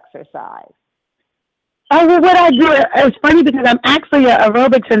do exercise? Oh, well, what I do, it's funny because I'm actually an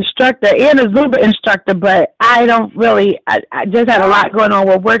aerobics instructor and a Zumba instructor, but I don't really, I just had a lot going on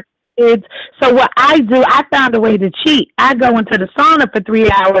with work kids. So what I do, I found a way to cheat. I go into the sauna for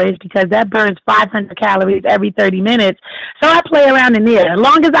 3 hours because that burns 500 calories every 30 minutes. So I play around in there. As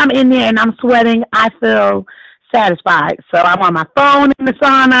long as I'm in there and I'm sweating, I feel satisfied. So I'm on my phone in the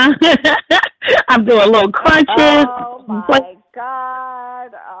sauna. I'm doing little crunches. Oh, my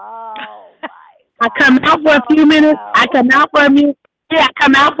God. Oh, my. I come out for a few minutes. I come out for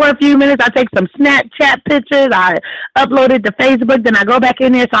a few minutes. I take some Snapchat pictures. I upload it to Facebook. Then I go back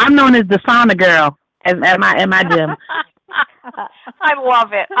in there. So I'm known as the sauna girl at my gym. I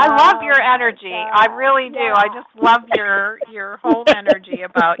love it. I love your energy. I really do. I just love your whole energy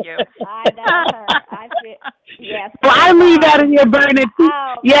about you. I know her. I feel, yes. Well, I leave out of here burning.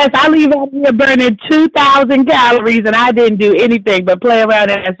 I leave out of here burning 2,000 calories, and I didn't do anything but play around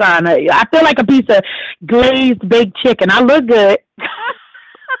in the sauna. I feel like a piece of glazed baked chicken. I look good.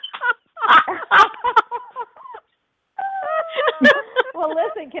 Well,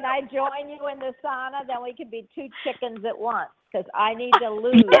 listen, can I join you in the sauna? Then we can be 2 chickens at once, because I need to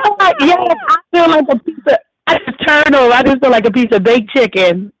lose. I feel like a piece of, I just feel like a piece of baked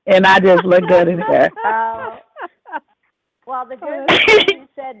chicken, and I just look good in there. Well, the good thing you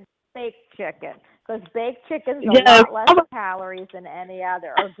said baked chicken, because baked chicken's a lot less calories than any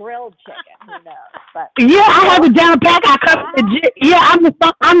other, or grilled chicken, who knows. But I have it down pack. I come to the gym.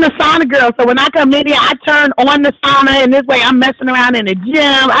 I'm the sauna girl. So when I come in here, I turn on the sauna, and this way I'm messing around in the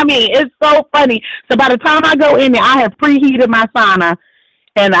gym. I mean, it's so funny. So by the time I go in there, I have preheated my sauna,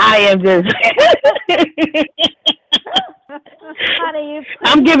 and I am just. Honey,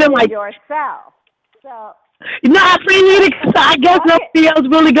 I'm giving like yourself. So. No, I preheated because I guess nobody else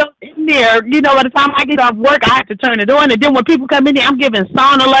really goes in there. You know, by the time I get off work, I have to turn it on. And then when people come in there, I'm giving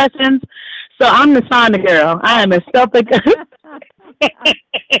sauna lessons. So I'm the sauna girl. I am a selfish.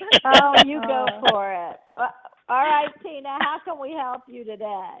 Oh, you go for it. All right, Tina, how can we help you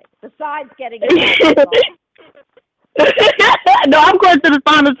today? Besides getting it. No, I'm going to the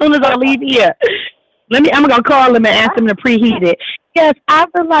sauna as soon as I leave here. I'm going to call them and ask them to preheat it. Yes, I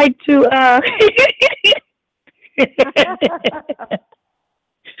would like to.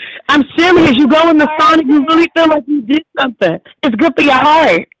 I'm serious. You go in the sauna, you really feel like you did something. It's good for your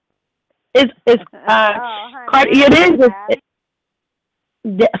heart. It is.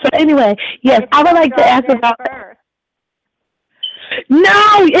 So anyway, yes, I would like to ask about.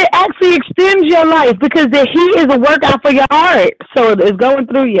 No, it actually extends your life because the heat is a workout for your heart. So it's going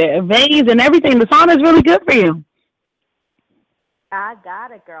through your veins and everything. The sauna is really good for you. I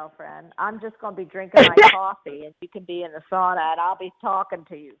got it, girlfriend. I'm just going to be drinking my coffee, and you can be in the sauna, and I'll be talking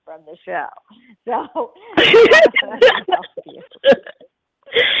to you from the show. So,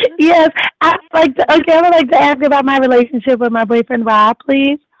 yes, I would like to ask about my relationship with my boyfriend, Rob,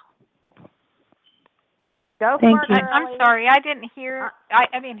 please. Go Thank for you. it. I'm sorry, I didn't hear. I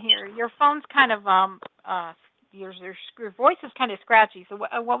didn't hear. Your phone's kind of your voice is kind of scratchy. So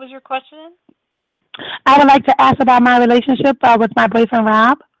what was your question? I would like to ask about my relationship with my boyfriend,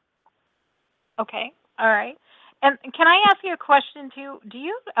 Rob. Okay. All right. And can I ask you a question, too? Do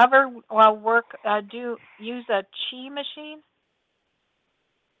you ever use a chi machine?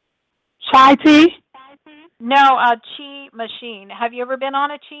 Chai tea? No, a chi machine. Have you ever been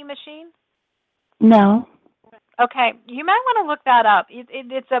on a chi machine? No. Okay. You might want to look that up.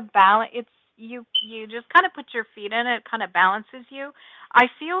 It's a balance. you just kind of put your feet in it. It kind of balances you. I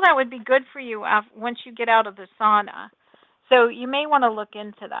feel that would be good for you once you get out of the sauna. So you may want to look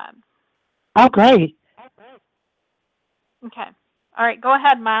into that. Oh, great. Okay. All right. Go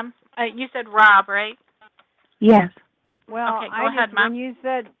ahead, Mom. You said Rob, right? Yes. Well, okay, go ahead, Mom.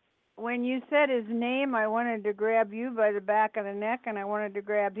 When you said his name, I wanted to grab you by the back of the neck, and I wanted to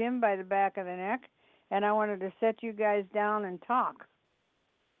grab him by the back of the neck, and I wanted to set you guys down and talk.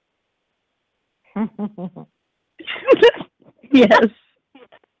 Yes.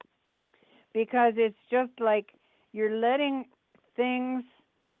 Because it's just like you're letting things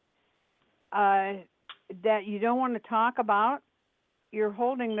that you don't want to talk about, you're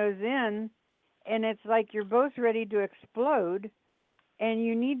holding those in, and it's like you're both ready to explode, and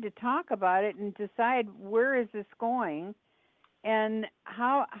you need to talk about it and decide where is this going and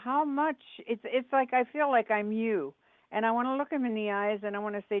how much. It's like I feel like I'm you, and I want to look him in the eyes and I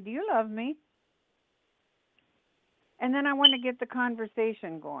want to say, do you love me? And then I want to get the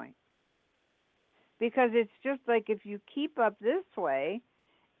conversation going. Because it's just like if you keep up this way,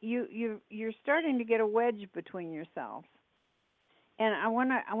 you're starting to get a wedge between yourselves. And I want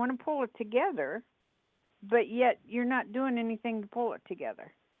to pull it together, but yet you're not doing anything to pull it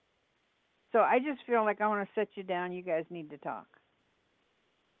together. So I just feel like I want to set you down. You guys need to talk.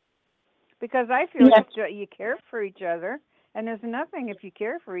 Because I feel like you care for each other, and there's nothing if you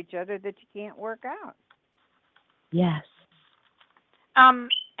care for each other that you can't work out. Yes.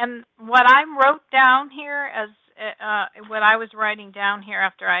 And what I wrote down here as what I was writing down here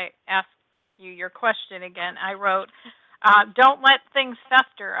after I asked you your question again, I wrote, don't let things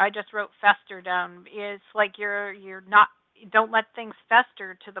fester. I just wrote fester down. It's like you're not, don't let things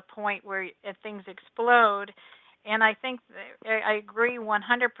fester to the point where things explode. And I think I agree 100%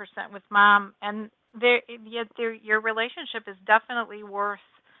 with Mom. And your relationship is definitely worth.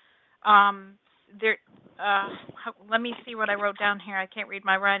 Let me see what I wrote down here. I can't read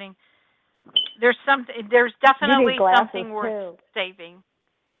my writing. There's definitely something worth saving.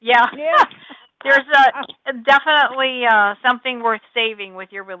 Yeah. There's definitely something worth saving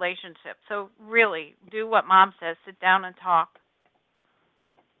with your relationship. So really, do what Mom says. Sit down and talk.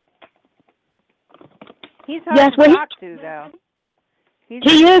 He's hard to talk to, though. He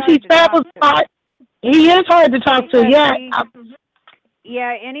is. He travels hard. He is hard to talk to. Yeah.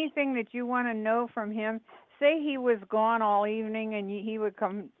 Yeah. Anything that you want to know from him. Say he was gone all evening, and he would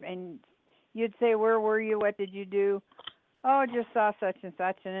come, and you'd say, "Where were you? What did you do?" "Oh, just saw such and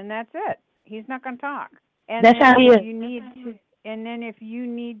such," and then that's it. He's not going to talk. And that's how he is. And then if you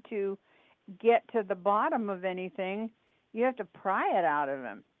need to get to the bottom of anything, you have to pry it out of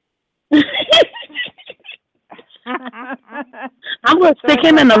him. I'm going to stick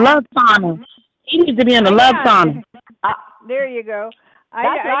him in the love sauna. He needs to be in the love sauna. There you go.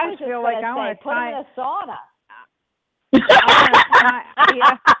 I just feel like I want to tie him in a sauna.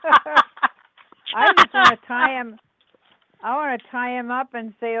 I just want to tie him. I want to tie him up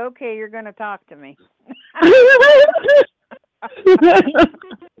and say, "Okay, you're going to talk to me."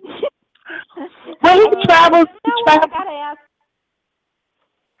 Well, he travels. I gotta ask.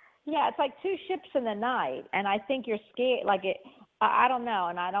 Yeah, it's like two ships in the night, and I think you're scared. Like it, I don't know,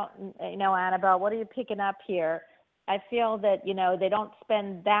 and I don't, Annabelle, what are you picking up here? I feel that they don't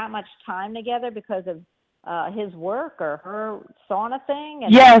spend that much time together because of his work or her sauna thing,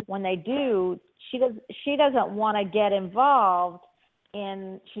 and yes. When they do, she doesn't want to get involved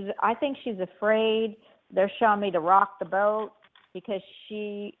in. I think she's afraid. They're showing me to rock the boat because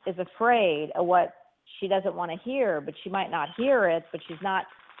she is afraid of what she doesn't want to hear, but she might not hear it, but she's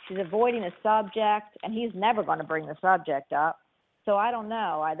avoiding the subject, and he's never going to bring the subject up. So I don't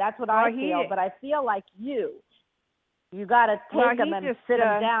know. That's what I feel, but I feel like you got to take him and sit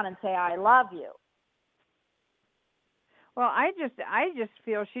him down and say, "I love you." Well, I just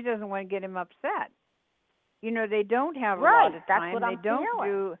feel she doesn't want to get him upset. They don't have a right. lot of time. That's what I'm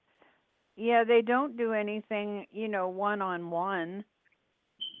feeling. They don't do anything, one-on-one.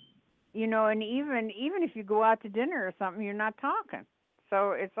 And even if you go out to dinner or something, you're not talking.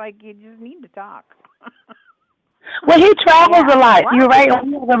 So it's like you just need to talk. Well, he travels a lot. You're right.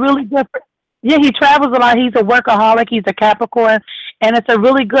 He has a really good. Yeah, he travels a lot. He's a workaholic. He's a Capricorn, and it's a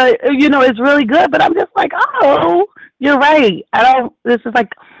really good. It's really good. But I'm just like, oh, you're right. This is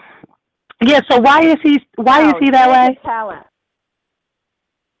like, yeah. So why is he that way? Talent.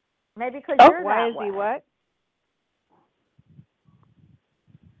 Maybe because you're why that is way. he what?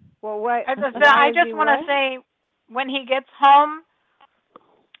 Well, what? I just want to say, when he gets home,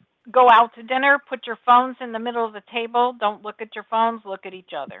 go out to dinner. Put your phones in the middle of the table. Don't look at your phones. Look at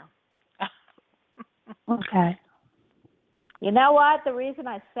each other. Okay. You know what? The reason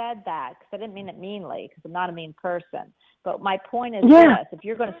I said that, because I didn't mean it meanly, because I'm not a mean person. But my point is this: if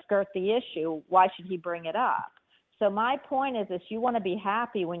you're going to skirt the issue, why should he bring it up? So my point is this: you want to be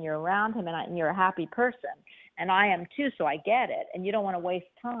happy when you're around him, and you're a happy person. And I am too, so I get it. And you don't want to waste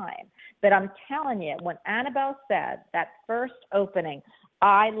time. But I'm telling you, when Annabelle said that first opening,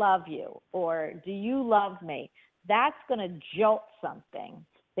 I love you, or do you love me, that's going to jolt something.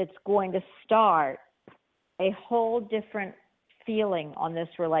 It's going to start a whole different feeling on this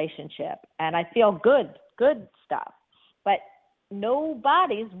relationship. And I feel good stuff. But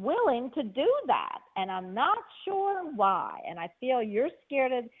nobody's willing to do that. And I'm not sure why. And I feel you're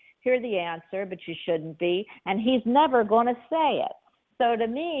scared to hear the answer, but you shouldn't be. And he's never going to say it. So to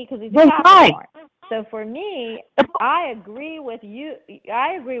me, because he's a Capricorn. So for me, I agree with you.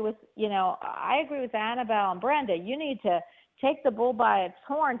 I agree with Annabelle and Brenda. You need to take the bull by its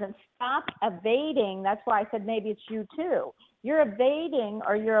horns and stop evading. That's why I said maybe it's you too. You're evading,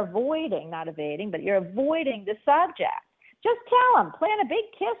 or you're avoiding, not evading, but you're avoiding the subject. Just tell him, plant a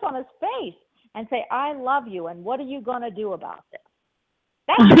big kiss on his face and say, I love you, and what are you going to do about this?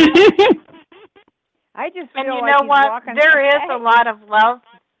 That's it. I just feel and you like know what? There is okay. a lot of love.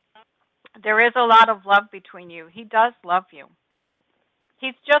 There is a lot of love between you. He does love you.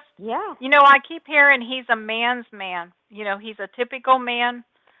 He's just, I keep hearing he's a man's man. He's a typical man.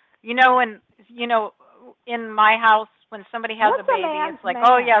 And, in my house, when somebody has a baby, it's like,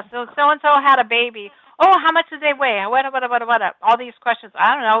 oh, yeah, so-and-so had a baby. Oh, how much did they weigh? What? All these questions.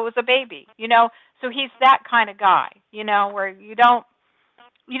 I don't know. It was a baby, So he's that kind of guy, where you don't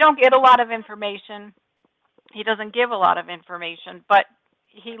get a lot of information. He doesn't give a lot of information, but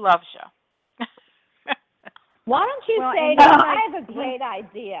he loves you. Why don't you say, I have a great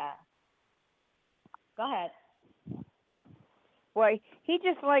idea. Go ahead. Well, he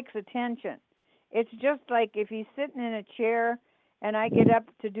just likes attention. It's just like if he's sitting in a chair and I get up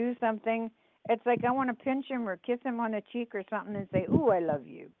to do something, it's like I want to pinch him or kiss him on the cheek or something and say, ooh, I love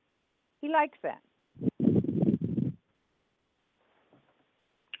you. He likes that.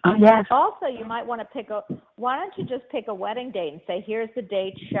 Yes. Also, you might want to why don't you just pick a wedding date and say, here's the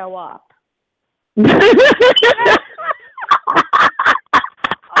date, show up. Oh,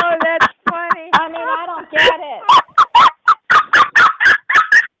 that's funny. I mean, I don't get it.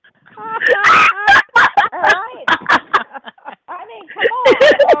 All right. I mean, come on.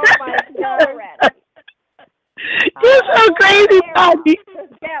 Oh, my God. Already. You're so crazy, Bobby.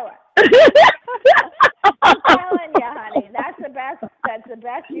 Just do it. I'm telling you, honey, that's the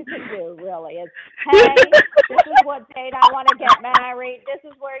best you can do, really. Is, hey, this is what date I want to get married. This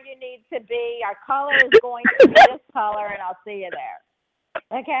is where you need to be. Our color is going to be this color, and I'll see you there.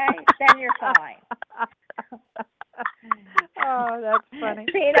 Okay? Then you're fine. Oh, that's funny.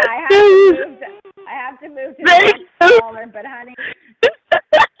 Tina, I have to move to the next caller, but honey,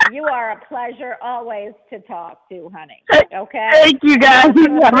 you are a pleasure always to talk to, honey. Okay? Thank you, guys.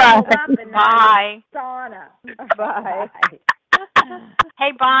 Bye. Sauna. Bye.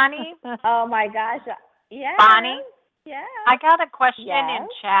 Hey, Bonnie. Oh, my gosh. Yeah. Bonnie? Yeah. I got a question in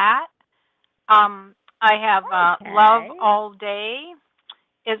chat. I have Love All Day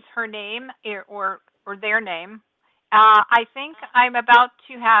is her name, or their name. I think I'm about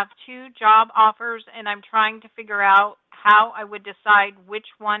to have 2 job offers, and I'm trying to figure out how I would decide which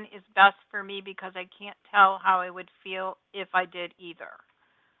one is best for me because I can't tell how I would feel if I did either.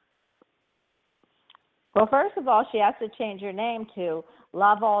 Well, first of all, she has to change her name to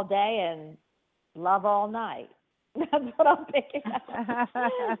Love All Day and Love All Night. That's what I'm thinking.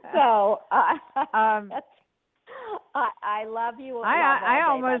 So I love you. I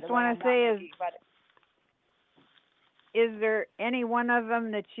almost want to say is there any one of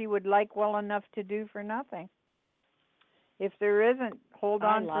them that she would like well enough to do for nothing? If there isn't, hold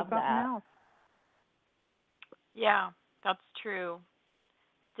on to something else. Yeah, that's true.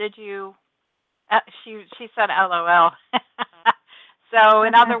 Did you? She said LOL. So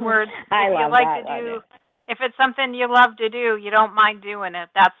in other words, if it's something you love to do, you don't mind doing it.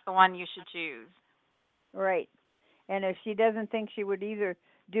 That's the one you should choose. Right. And if she doesn't think she would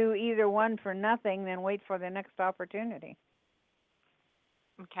do either one for nothing, then wait for the next opportunity.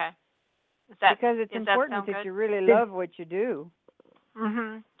 Okay. Because it's important that you really love what you do.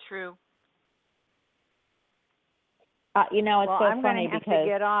 True. It's so I'm funny because I'm going to have to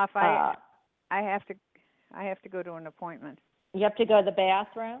get off. I have to go to an appointment. You have to go to the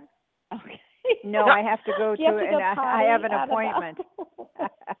bathroom? Okay. No, I have to go I have an appointment.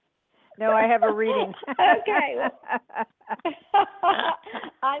 No, I have a reading. Okay.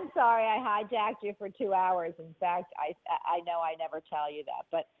 I'm sorry I hijacked you for 2 hours. In fact, I know I never tell you that,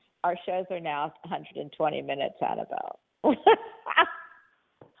 but our shows are now 120 minutes, Annabelle. Oh.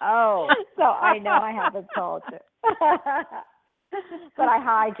 So I know I haven't told you. But I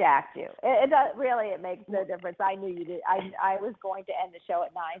hijacked you. It does, really, it makes no difference. I knew you did. I was going to end the show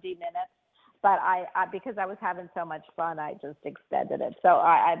at 90 minutes, but I because I was having so much fun, I just extended it. So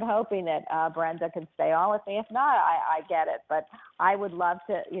I'm hoping that Brenda can stay on with me. If not, I get it. But I would love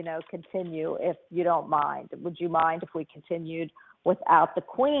to, continue if you don't mind. Would you mind if we continued without the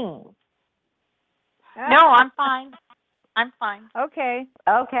Queen? No, I'm fine. I'm fine. Okay.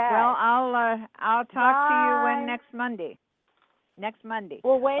 Okay. Well, I'll talk to you when next Monday.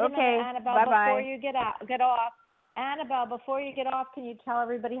 Well, wait a minute, Okay. Annabelle. Bye-bye. Before you get off, Annabelle, before you get off, can you tell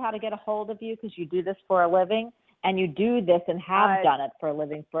everybody how to get a hold of you? Because you do this for a living, and you do this and have done it for a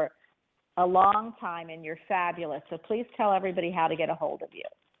living for a long time, and you're fabulous. So please tell everybody how to get a hold of you.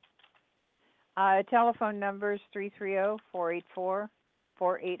 Telephone number is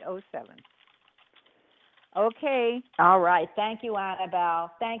 330-484-4807. Okay. All right. Thank you, Annabelle.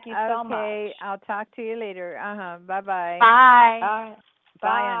 Thank you so much. Okay. I'll talk to you later. Bye-bye. Bye. All right.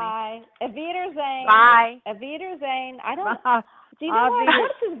 Bye. Auf Wiedersehen. Bye. Auf Wiedersehen. I don't. Do you know what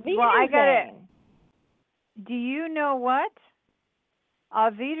is Wiedersehen? Well, I got it. Do you know what?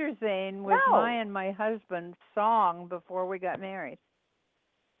 Auf Wiedersehen was my and my husband's song before we got married.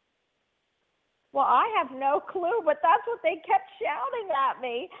 Well, I have no clue, but that's what they kept shouting at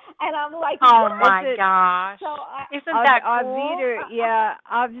me, and I'm like, "Oh my gosh! So isn't that cool?"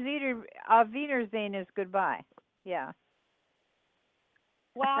 Auf Wiedersehen is goodbye. Yeah.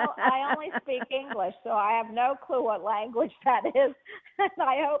 Well, I only speak English, so I have no clue what language that is, and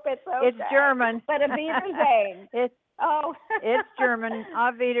I hope it's okay. It's German. But Auf Wiedersehen. It's German.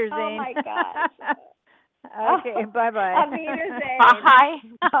 Auf Wiedersehen. Oh my gosh. Okay, bye-bye. Auf Wiedersehen. Bye.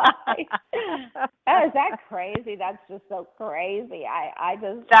 Bye. Oh, is that crazy? That's just so crazy. I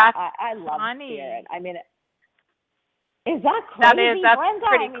love funny. Spirit. I mean, is that crazy? That's Brenda?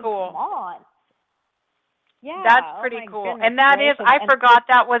 pretty I mean, cool. Come on. Yeah. That's pretty cool. Goodness and that gracious. is, I forgot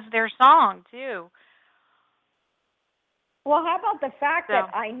that was their song, too. Well, how about the fact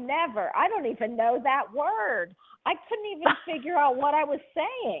that I don't even know that word. I couldn't even figure out what I was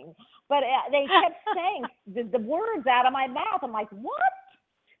saying. But they kept saying the words out of my mouth. I'm like, what?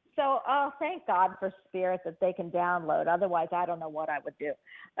 So, thank God for Spirit that they can download. Otherwise, I don't know what I would do.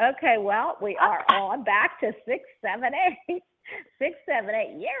 Okay, well, we are on back to 678.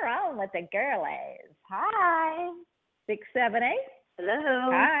 678. You're on with the girlies. Hi. 678.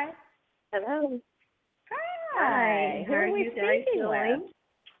 Hello. Hi. Hello. Hi. Who are we speaking with?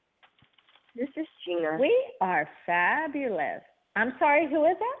 This is Gina. We are fabulous. I'm sorry, who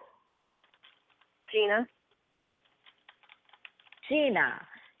is it? Gina. Gina,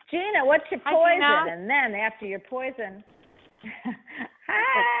 what's your poison? Hi, Gina. And then after your poison,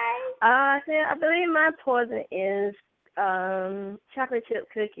 hi. I believe my poison is chocolate chip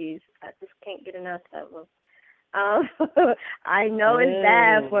cookies. I just can't get enough of them. I know it's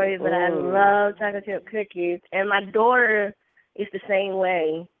bad for you, but I love chocolate chip cookies. And my daughter is the same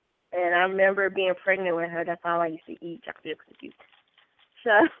way. And I remember being pregnant with her. That's all I used to eat, chocolate chip cookies.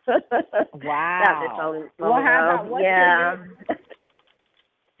 So, wow.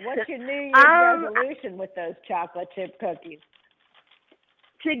 What's your New Year's resolution with those chocolate chip cookies?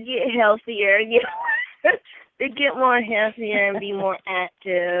 To get healthier, to get more healthier and be more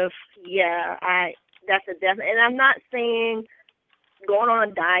active. Yeah, that's a definite. And I'm not saying going on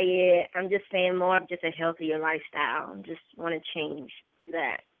a diet. I'm just saying more of just a healthier lifestyle. I just want to change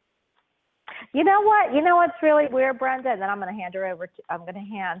that. You know what? You know what's really weird, Brenda? And then I'm going to hand her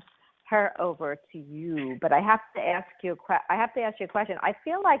over to you. But I have to ask you a question. I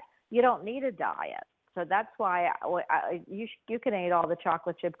feel like you don't need a diet, so that's why you can eat all the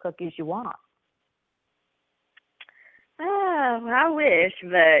chocolate chip cookies you want. Oh, I wish,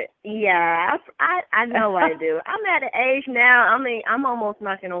 but yeah, I know what I do. I'm at an age now. I mean, I'm almost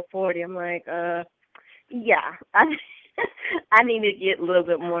knocking on 40. I'm like, yeah. I need to get a little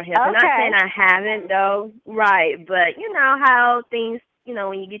bit more healthy. Okay. Not saying I haven't, though. Right, but you know how things,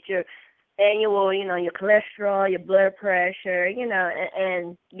 when you get your annual, your cholesterol, your blood pressure,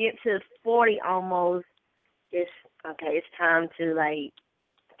 and get to 40 almost, it's time to,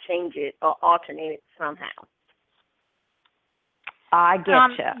 change it or alternate it somehow. I get you. I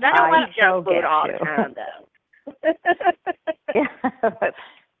don't want junk food all the time, though.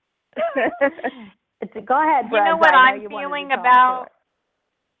 Go ahead, Brenda. You know what I'm feeling about?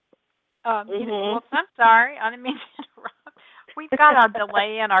 I'm sorry. I didn't mean to interrupt. We've got a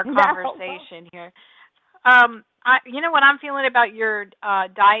delay in our conversation here. You know what I'm feeling about your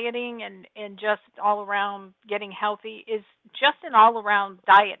dieting and just all around getting healthy is just an all-around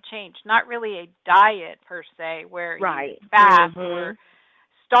diet change, not really a diet per se where you fast or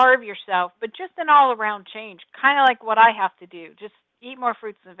starve yourself, but just an all-around change, kind of like what I have to do. Just eat more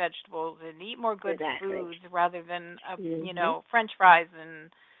fruits and vegetables and eat more good foods rather than, French fries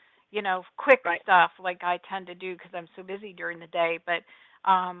and, quick stuff like I tend to do because I'm so busy during the day. But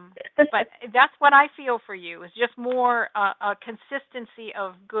that's what I feel for you is just more a consistency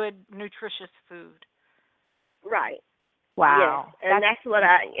of good, nutritious food. Right. Wow. Yes. And that's what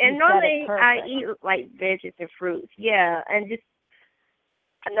normally I eat like veggies and fruits. Yeah. And just,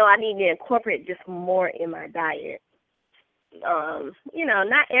 I know I need to incorporate just more in my diet.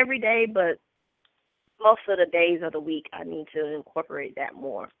 Not every day, but most of the days of the week I need to incorporate that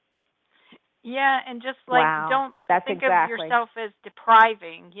more. Yeah, and just don't think of yourself as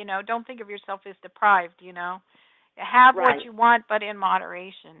depriving, don't think of yourself as deprived, Have what you want, but in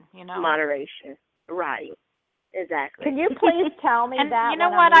moderation, Moderation. Right. Exactly. Can you please tell me and that you know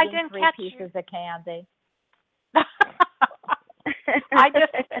when what? I'm I eating didn't 3 catch pieces of candy?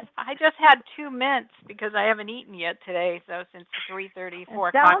 I just had 2 mints because I haven't eaten yet today, so since 3:30, 4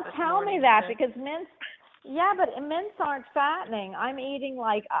 o'clock this morning. Don't tell me that because mints, but mints aren't fattening. I'm eating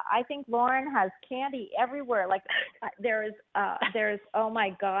I think Lauren has candy everywhere. Like there's oh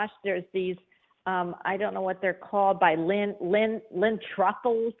my gosh, there's these I don't know what they're called by Lynn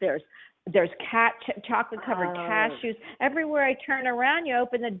truffles. There's chocolate covered cashews. Everywhere I turn around, you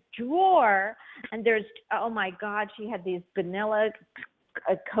open the drawer and there's, oh my God, she had these vanilla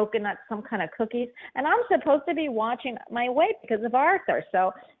coconut, some kind of cookies. And I'm supposed to be watching my weight because of Arthur.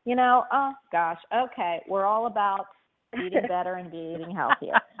 So, oh gosh, okay. We're all about eating better and eating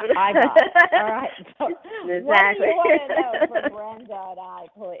healthier. I got it. All right. So exactly. What do you want to know from Brenda and I,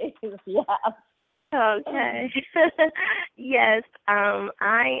 please? Yes. Okay. Yes,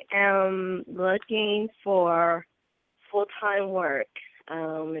 I am looking for full-time work.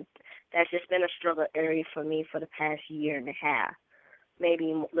 That's just been a struggle area for me for the past year and a half,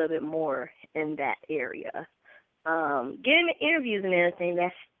 maybe a little bit more in that area. Getting the interviews and everything,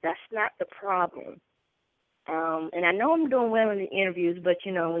 that's not the problem. And I know I'm doing well in the interviews, but,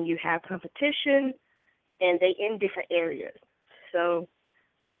 when you have competition and they in different areas. So,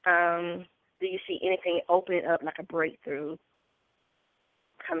 do you see anything opening up like a breakthrough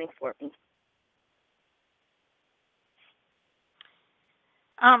coming for me?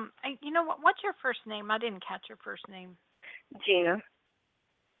 What's your first name? I didn't catch your first name. Gina.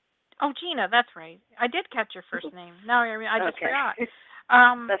 Oh, Gina, that's right. I did catch your first name. No, I just forgot.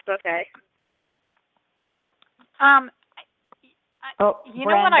 That's okay. You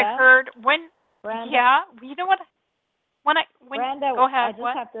know what I heard when? Brenda? Yeah, you know what? Brenda, go ahead. I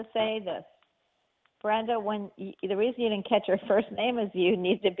just have to say this. Brenda, the reason you didn't catch her first name is you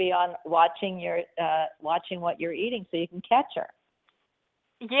need to be on watching what you're eating so you can catch her.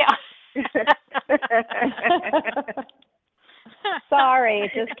 Yeah. Sorry,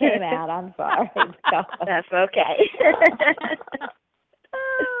 it just came out. I'm sorry. That's okay.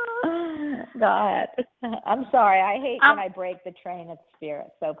 Go ahead. I'm sorry. I hate when I break the train of spirit.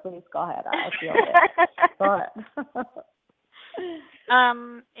 So please go ahead. I feel it. Go ahead.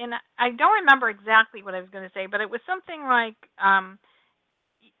 And I don't remember exactly what I was going to say, but it was something like, I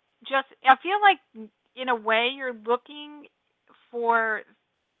feel like in a way you're looking for,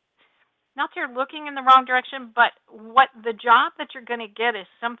 not that you're looking in the wrong direction, but what the job that you're going to get is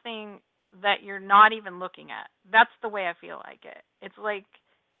something that you're not even looking at. That's the way I feel like it. It's like,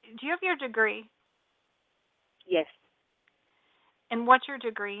 do you have your degree? Yes. And what's your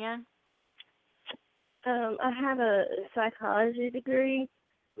degree in? I have a psychology degree,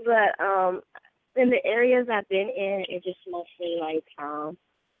 but in the areas I've been in, it's just mostly like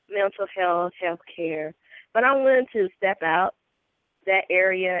mental health, healthcare. But I'm willing to step out that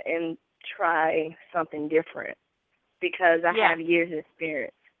area and try something different because I have years of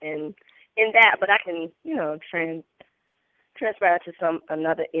experience in that. But I can, transfer to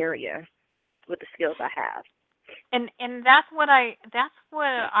another area with the skills I have. And that's what I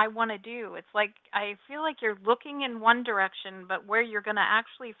want to do. It's like I feel like you're looking in one direction, but where you're going to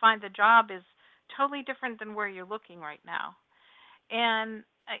actually find the job is totally different than where you're looking right now. And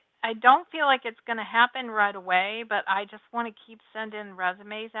I don't feel like it's going to happen right away, but I just want to keep sending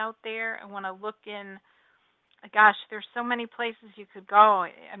resumes out there. I want to look in. Gosh, there's so many places you could go.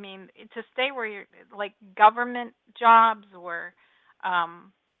 I mean, to stay where you're like government jobs or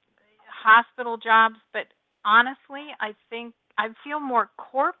hospital jobs, but honestly, I feel more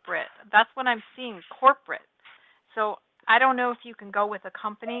corporate. That's what I'm seeing, corporate. So I don't know if you can go with a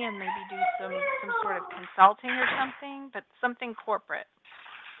company and maybe do some sort of consulting or something, but something corporate.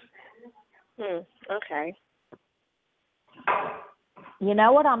 Okay. You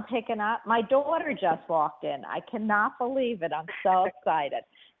know what I'm picking up? My daughter just walked in. I cannot believe it. I'm so excited.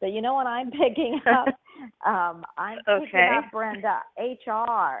 But you know what I'm picking up? I'm picking up, Brenda,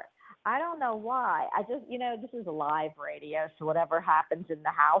 HR. I don't know why. I just, this is a live radio, so whatever happens in the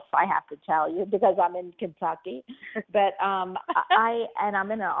house, I have to tell you because I'm in Kentucky. But I'm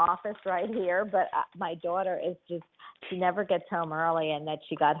in an office right here. But my daughter is just, she never gets home early, and that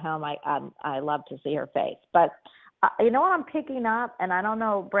she got home, I love to see her face. But you know what I'm picking up, and I don't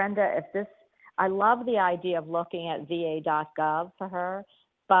know, Brenda, I love the idea of looking at va.gov for her,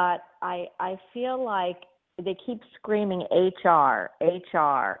 but I feel like they keep screaming HR,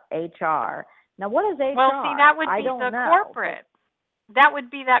 HR, HR. Now, what is HR? Well, see, that would be corporate. That would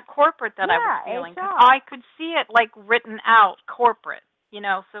be that corporate that I was feeling. HR. I could see it like written out, corporate,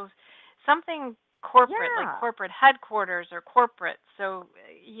 so something corporate, like corporate headquarters or corporate. So,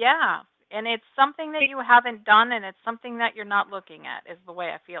 yeah. And it's something that you haven't done, and it's something that you're not looking at, is the way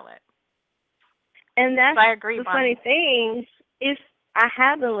I feel it. And that's I agree, the Bonnie. funny thing is I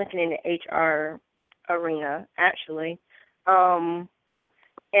have been looking in the HR arena, actually. And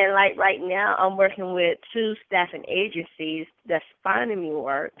like right now, I'm working with 2 staffing agencies that's finding me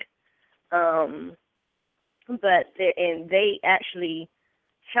work. But they actually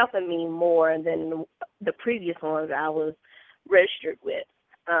helping me more than the previous ones I was registered with.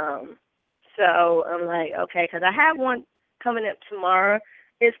 So I'm like, okay, because I have one coming up tomorrow.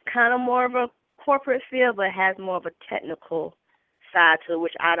 It's kind of more of a corporate field, but it has more of a technical side to it,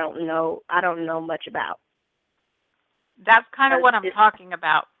 which I don't know much about. That's kind of what I'm talking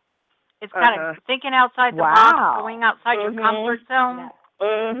about. It's kind of thinking outside the box, going outside your comfort zone.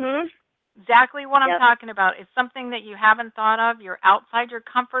 Mm-hmm. Exactly what I'm talking about. It's something that you haven't thought of. You're outside your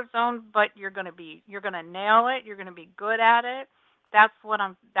comfort zone, but you're gonna nail it. You're gonna be good at it. That's what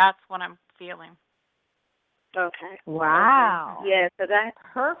I'm feeling. Okay. Wow. Okay. Yeah, so that's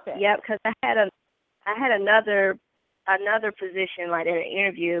perfect. Yeah, because I had another position like in an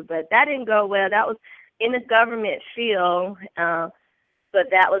interview, but that didn't go well. That was in the government field, but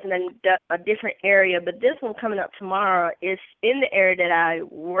that was in a different area. But this one coming up tomorrow is in the area that I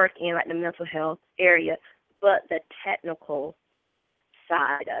work in, like the mental health area, but the technical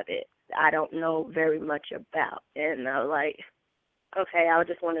side of it, I don't know very much about. And I was like, okay, I was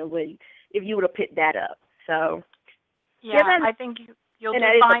just wondering if you would have picked that up. So yeah, I think you'll do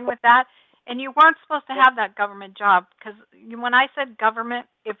fine with that. And you weren't supposed to have that government job, because when I said government,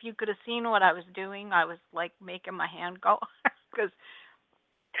 if you could have seen what I was doing, I was like making my hand go, because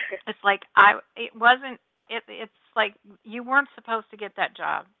it's like it's like you weren't supposed to get that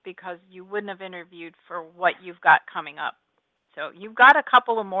job because you wouldn't have interviewed for what you've got coming up. So you've got a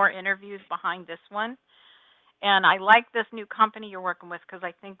couple of more interviews behind this one. And I like this new company you're working with because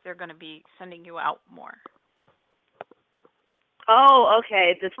I think they're going to be sending you out more. Oh,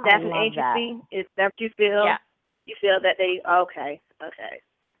 okay. The staffing agency, is that what you feel? Yeah. You feel that okay.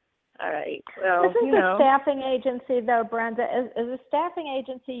 All right. Well, This is a staffing agency, though, Brenda. Is a staffing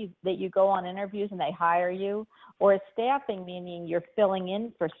agency that you go on interviews and they hire you, or is staffing meaning you're filling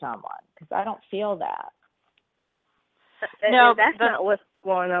in for someone? Because I don't feel that. No, that's not what's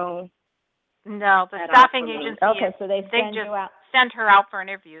going on. No, the staffing agency. Okay, so they send you out. Send her out for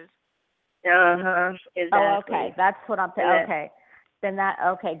interviews. Exactly. Oh, okay. That's what I'm thinking. Okay. Then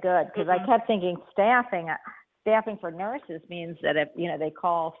good. Because I kept thinking staffing for nurses means that if, they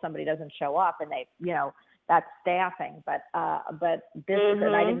call, somebody doesn't show up and they, that's staffing. But this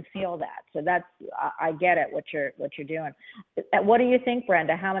and I didn't feel that. So that's, I get it, what you're doing. What do you think,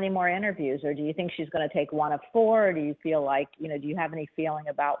 Brenda? How many more interviews? Or do you think she's going to take one of 4? Or do you feel like, do you have any feeling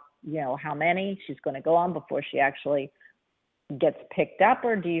about, how many she's going to go on before she actually gets picked up?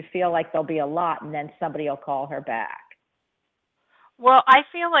 Or do you feel like there'll be a lot and then somebody will call her back? Well, I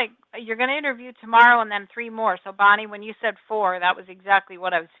feel like you're going to interview tomorrow and then 3 more. So, Bonnie, when you said 4, that was exactly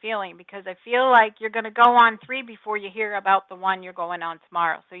what I was feeling, because I feel like you're going to go on 3 before you hear about the one you're going on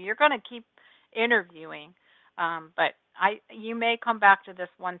tomorrow. So you're going to keep interviewing. But you may come back to this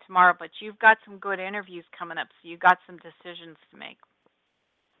one tomorrow, but you've got some good interviews coming up, so you've got some decisions to make.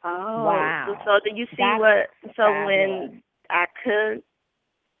 Oh, wow. So do you see when I could,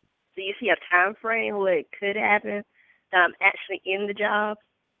 do you see a time frame where it could happen? I'm actually in the job?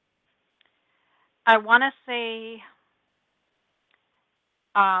 I want to say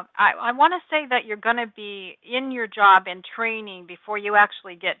I want to say that you're going to be in your job and training before you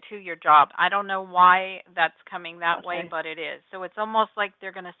actually get to your job. I don't know why that's coming that way, but it is. So it's almost like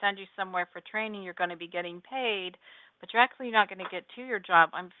they're going to send you somewhere for training. You're going to be getting paid, but you're actually not going to get to your job.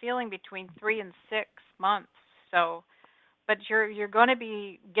 I'm feeling between 3 and 6 months. So but you're going to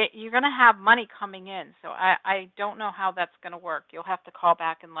you're going to have money coming in. So I don't know how that's going to work. You'll have to call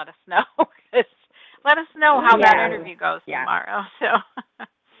back and let us know. Let us know how that interview goes tomorrow. So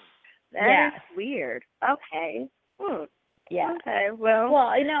that is weird. Okay. Yeah. Okay. Well,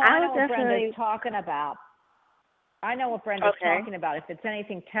 I know what definitely Brenda's talking about. If it's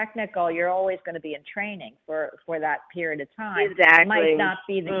anything technical, you're always going to be in training for that period of time. Exactly. It might not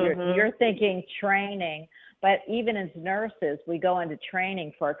be that you're thinking training, but even as nurses, we go into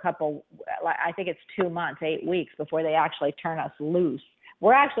training for I think it's 2 months, 8 weeks before they actually turn us loose.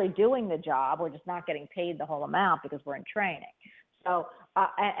 We're actually doing the job. We're just not getting paid the whole amount because we're in training. So,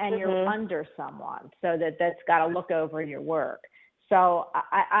 and you're under someone, so that's got to look over your work. So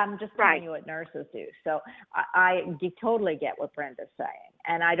I'm just telling you what nurses do. So I totally get what Brenda's saying.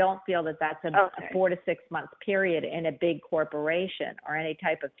 And I don't feel that that's a 4 to 6 month period in a big corporation or any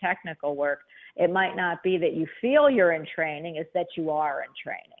type of technical work. It might not be that you feel you're in training, it's that you are in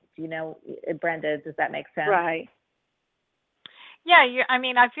training. Do you know, Brenda, does that make sense? Right. Yeah,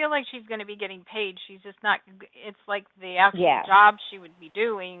 I feel like she's going to be getting paid. She's just not, it's like the actual job she would be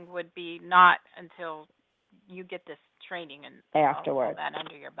doing would be not until you get this training and afterwards all that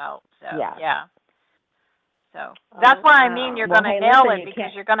under your belt. So so that's why you're going to nail it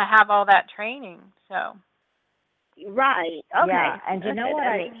because you're going to have all that training. So right. Okay. Yeah, and you know what?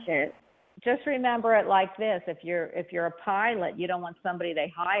 That makes sense. Just remember it like this: if you're a pilot, you don't want somebody they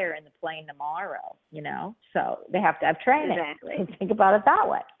hire in the plane tomorrow. So they have to have training. Exactly. Think about it that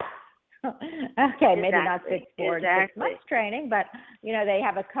way. Okay, maybe not 6 months training, but they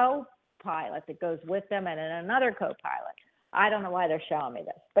have a co-pilot that goes with them and another co-pilot. I don't know why they're showing me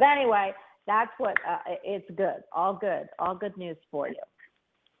this, but anyway, that's what it's good. All good news for you.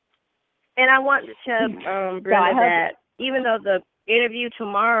 And I want to tell Brenda that even though the interview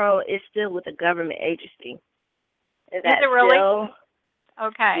tomorrow is still with a government agency. Is it really? Still?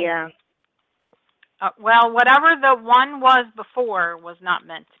 Okay. Yeah. Well, whatever the one was before was not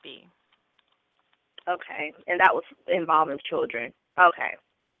meant to be. Okay. And that was involving children. Okay.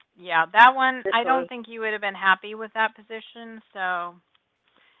 Yeah, that one, I don't think you would have been happy with that position. So,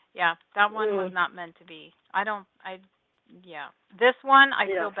 yeah, that one was not meant to be. This one I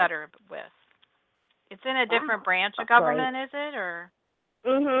feel better with. It's in a different branch of government, is it, or?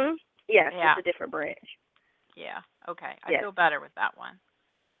 Yes, it's a different branch. Yeah. Okay. I feel better with that one.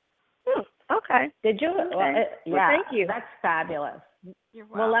 Okay. Did you? Okay. Well, thank you. That's fabulous. You're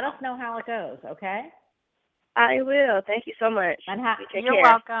welcome. Well, let us know how it goes. Okay. I will. Thank you so much. And you're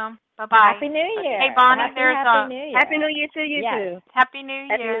welcome. Bye-bye. Happy New Year. Hey, Bonnie, Happy New Year to you too. Happy New Year.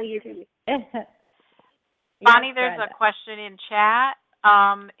 Happy New Year to you. Bonnie, there's a question in chat.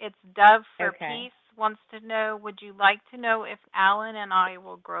 It's Dove for Peace wants to know, would you like to know if Alan and I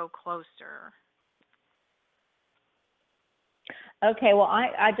will grow closer? Okay, well,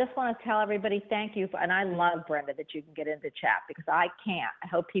 I just want to tell everybody thank you, and I love, Brenda, that you can get into chat because I can't. I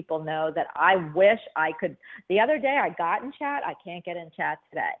hope people know that I wish I could. The other day I got in chat. I can't get in chat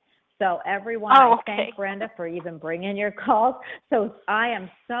today. So everyone, I thank Brenda for even bringing your calls. So I am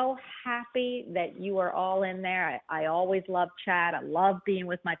so happy that you are all in there. I always love chat. I love being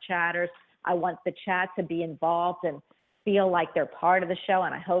with my chatters. I want the chat to be involved and feel like they're part of the show,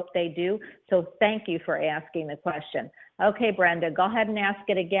 and I hope they do. So thank you for asking the question. Okay, Brenda, go ahead and ask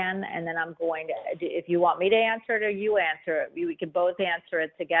it again, and then I'm going to, if you want me to answer it or you answer it, we can both answer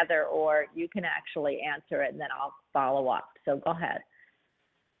it together, or you can actually answer it, and then I'll follow up. So go ahead.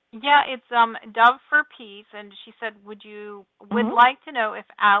 Yeah, it's Dove for Peace, and she said, would like to know if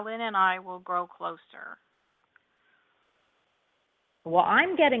Alan and I will grow closer? Well,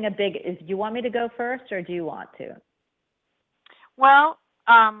 I'm getting a big, do you want me to go first, or do you want to? Well,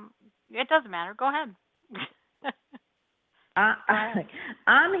 it doesn't matter. Go ahead.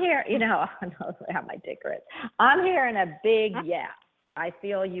 I'm here, I don't know how my ticker is. I'm hearing a big yes. I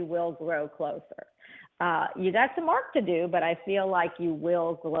feel you will grow closer. You got some work to do, but I feel like you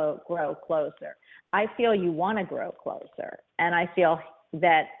will grow closer. I feel you want to grow closer, and I feel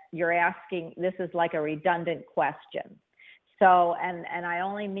that you're asking, this is like a redundant question. So, and I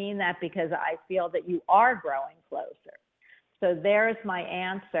only mean that because I feel that you are growing closer. So there's my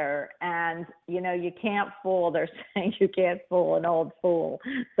answer. And, you can't fool, they're saying you can't fool an old fool.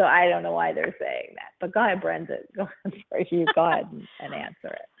 So I don't know why they're saying that. But go ahead, Brenda. Go ahead and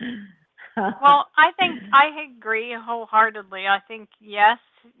answer it. Well, I think I agree wholeheartedly. I think, yes,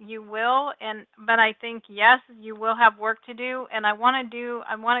 you will. But I think, yes, you will have work to do. And I want to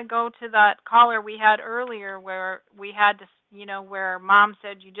go to that caller we had earlier where we had to, where Mom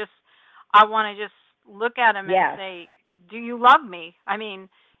said, I want to just look at him and say, do you love me? I mean,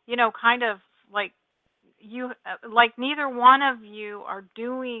 kind of like, you like neither one of you are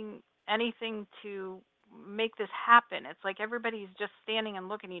doing anything to make this happen. It's like everybody's just standing and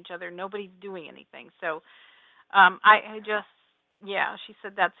looking at each other. Nobody's doing anything. So I just, yeah, she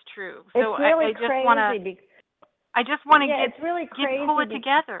said that's true. So it's really I just want to. I just want to pull it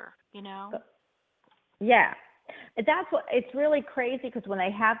together, you know. Yeah, that's what it's really crazy because when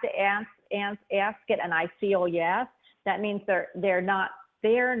they have to ask it, and I feel yes, that means they're not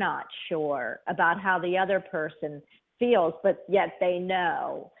sure about how the other person feels, but yet they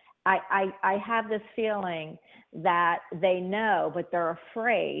know. I have this feeling that they know, but they're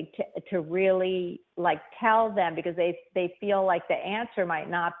afraid to really like tell them because they feel like the answer might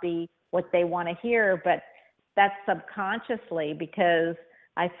not be what they want to hear, but that's subconsciously because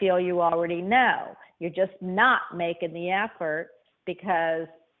I feel you already know. You're just not making the effort because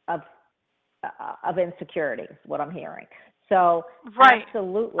of insecurity, is what I'm hearing. So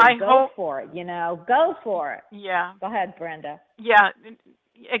absolutely go for it, go for it. Yeah. Go ahead, Brenda. Yeah,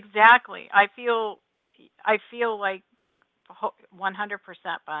 exactly. I feel like 100%,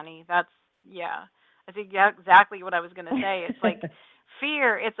 Bonnie. That's, yeah. I think exactly what I was going to say. It's like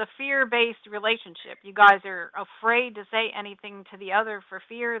fear. It's a fear-based relationship. You guys are afraid to say anything to the other for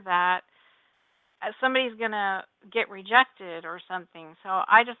fear that somebody's going to get rejected or something. So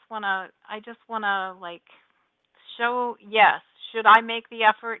I just want to like show, yes. Should I make the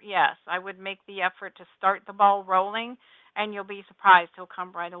effort? Yes, I would make the effort to start the ball rolling, and you'll be surprised he'll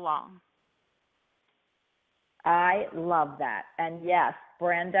come right along. I love that. And yes,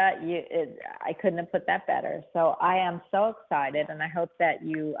 Brenda, I couldn't have put that better. So I am so excited, and I hope that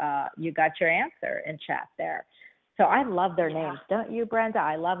you got your answer in chat there. So I love their names, don't you, Brenda?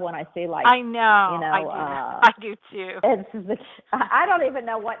 I love when I see like I know, I do too. I don't even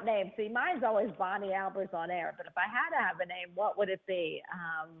know what name. See, mine's always Bonnie Albers on air. But if I had to have a name, what would it be?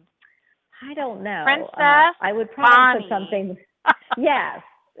 I don't know. Princess I would probably Bonnie. put something. Yes,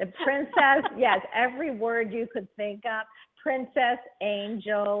 Princess. Yes, every word you could think of. Princess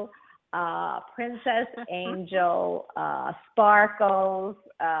Angel. Princess Angel, Sparkles.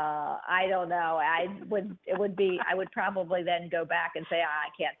 I don't know. I would probably then go back and say, I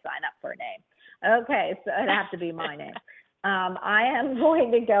can't sign up for a name. Okay, so it'd have to be my name. I am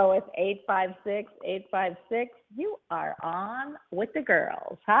going to go with 856. You are on with the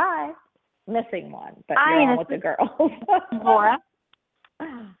girls. Hi. Missing one, but you're on with the girls. Laura.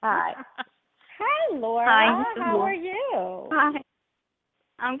 Hi. Hi, Laura. Hi. How are you? Hi.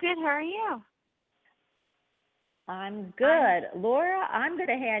 I'm good. How are you? I'm good. Laura, I'm going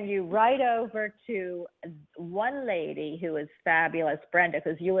to hand you right over to one lady who is fabulous, Brenda,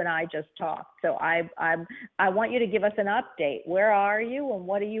 because you and I just talked. So I want you to give us an update. Where are you and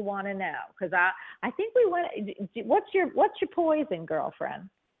what do you want to know? Because I think we want – what's your poison, girlfriend?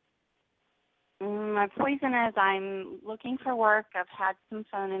 My poison is I'm looking for work. I've had some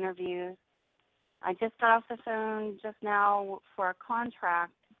phone interviews. I just got off the phone just now for a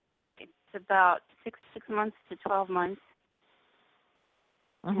contract. It's about 6 months to 12 months.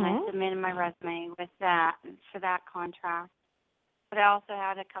 And I submitted my resume with that for that contract. But I also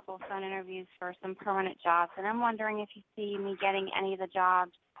had a couple of phone interviews for some permanent jobs. And I'm wondering if you see me getting any of the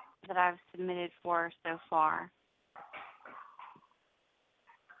jobs that I've submitted for so far.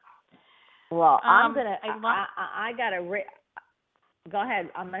 Well, I'm gonna. I gotta. Go ahead.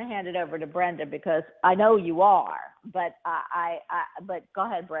 I'm gonna hand it over to Brenda because I know you are, but But go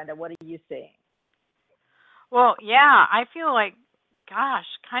ahead, Brenda. What are you seeing? Well, yeah, I feel like, gosh,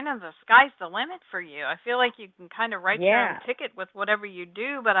 kind of the sky's the limit for you. I feel like you can kind of write your own ticket with whatever you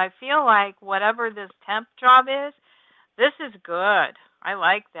do, but I feel like whatever this temp job is, this is good. I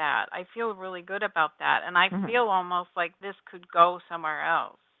like that. I feel really good about that, and I feel almost like this could go somewhere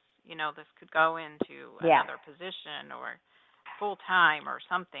else. This could go into another position or full-time or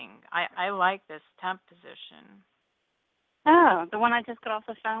something. I like this temp position. Oh, the one I just got off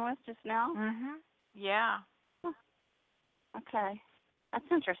the phone with just now? Yeah. Oh, okay. That's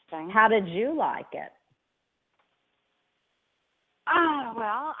interesting. How did you like it?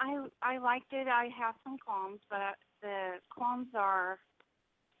 Well, I liked it. I have some qualms, but the qualms are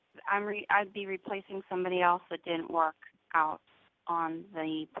I'd be replacing somebody else that didn't work out on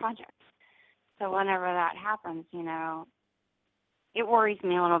the project. So whenever that happens, it worries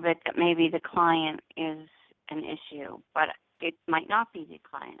me a little bit that maybe the client is an issue, but it might not be the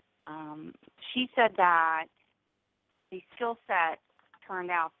client. She said that the skill set turned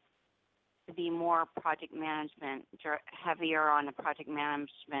out to be more project management, heavier on the project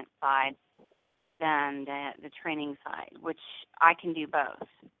management side than the training side, which I can do both.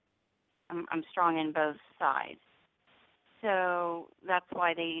 I'm strong in both sides. So that's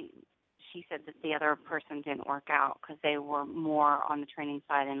why she said that the other person didn't work out because they were more on the training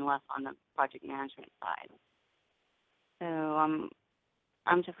side and less on the project management side. So I'm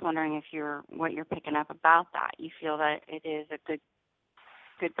just wondering if what you're picking up about that. You feel that it is a good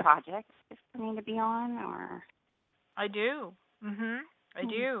project for me to be on, or? I do. I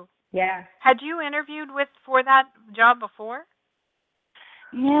do. Yeah. Had you interviewed for that job before?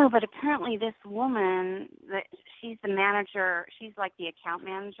 No, but apparently this woman, she's the manager. She's like the account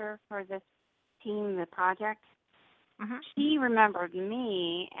manager for this team, the project. She remembered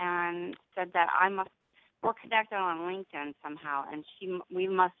me and said that we're connected on LinkedIn somehow, and we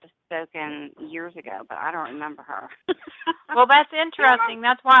must have spoken years ago, but I don't remember her. Well, that's interesting.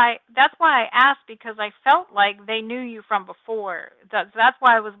 That's why I asked, because I felt like they knew you from before. That's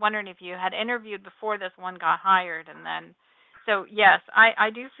why I was wondering if you had interviewed before this one got hired, and then. So yes,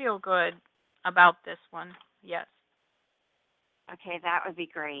 I do feel good about this one. Yes. Okay, that would be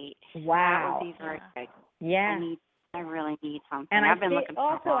great. Wow. That would be very good. Yeah. I really need something. And I've been looking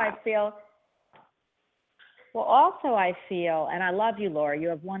for a while. I feel, and I love you, Laura, you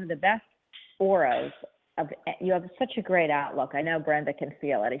have one of the best auras. You have such a great outlook. I know Brenda can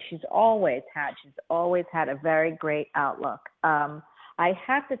feel it. She's always had a very great outlook. I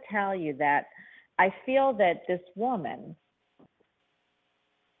have to tell you that I feel that this woman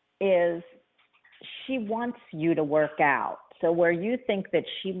she wants you to work out. So where you think that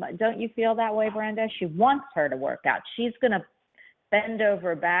don't you feel that way, Brenda? She wants her to work out. She's going to bend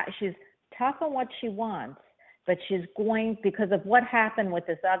over back. She's tough on what she wants, but she's going, because of what happened with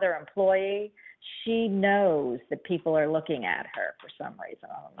this other employee, she knows that people are looking at her for some reason.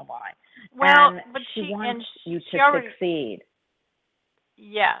 I don't know why. Well, and but she wants you to succeed.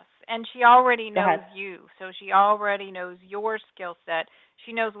 Yes, and she already knows you, so she already knows your skill set.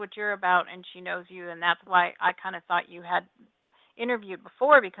 She knows what you're about, and she knows you, and that's why I kind of thought you had interviewed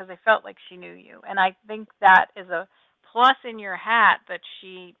before, because I felt like she knew you. And I think that is a plus in your hat that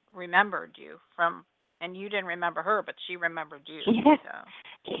she remembered you from, and you didn't remember her, but she remembered you. Yeah, so.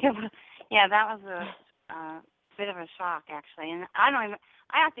 Yeah, that was a bit of a shock, actually. And I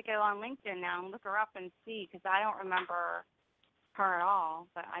have to go on LinkedIn now and look her up and see, because I don't remember her at all,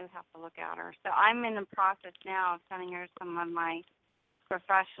 but I have to look at her. So I'm in the process now of sending her some of my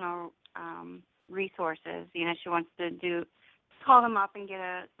professional resources. You know, she wants to call them up and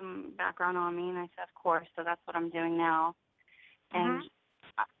get some background on me, and I said, of course. So that's what I'm doing now. And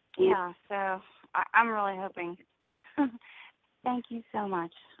yeah, so I'm really hoping. Thank you so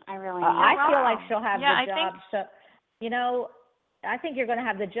much. I really. I feel like she'll have the job. So, I think you're going to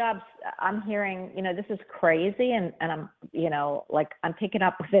have the jobs. I'm hearing, this is crazy, and I'm, I'm picking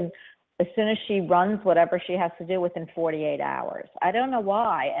up within, as soon as she runs whatever she has to do, within 48 hours. I don't know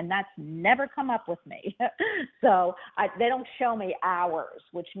why, and that's never come up with me. So they don't show me hours,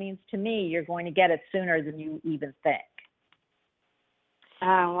 which means to me you're going to get it sooner than you even think.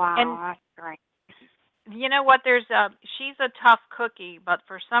 Oh, wow, and, that's great. You know what? She's a tough cookie, but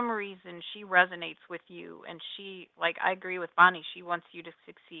for some reason she resonates with you, and I agree with Bonnie. She wants you to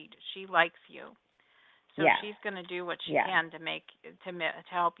succeed. She likes you, so she's going to do what she can to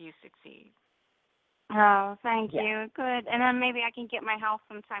help you succeed. Oh, thank you. Good. And then maybe I can get my house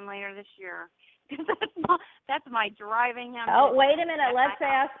sometime later this year. That's my driving. Oh, wait a minute. Let's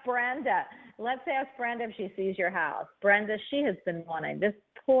ask Brenda. If she sees your house. Brenda, she has been wanting, this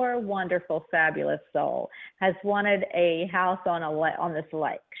poor, wonderful, fabulous soul has wanted a house on this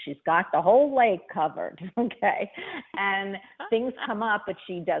lake. She's got the whole lake covered, okay? And things come up, but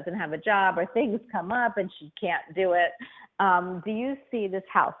she doesn't have a job, or things come up and she can't do it. Do you see this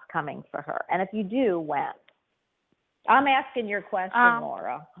house coming for her? And if you do, when? I'm asking your question,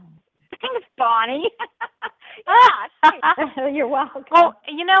 Laura. Thanks, Bonnie. Yeah, you're welcome. Well,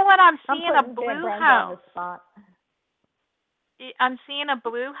 you know what? I'm seeing a blue house. I'm seeing a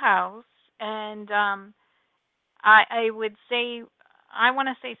blue house, and I would say, I want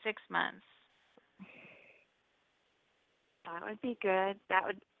to say 6 months. That would be good.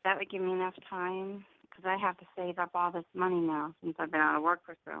 That would give me enough time, because I have to save up all this money now since I've been out of work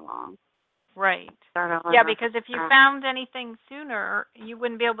for so long. Right. Yeah, because if you found anything sooner, you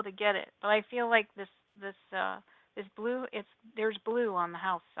wouldn't be able to get it. But I feel like this blue, there's blue on the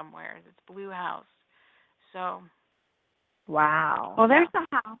house somewhere. It's blue house. So. Wow. Well, there's the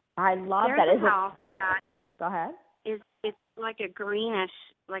house. I love that. There's a house. Go ahead. It's like a greenish,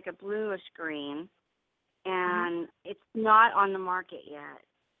 like a bluish green, and it's not on the market yet.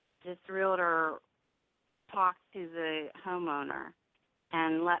 This realtor talked to the homeowner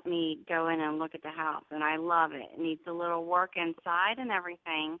and let me go in and look at the house, and I love it. It needs a little work inside and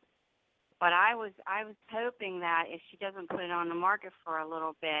everything, but I was hoping that if she doesn't put it on the market for a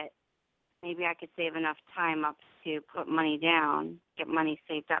little bit, maybe I could save enough time up to put money down, get money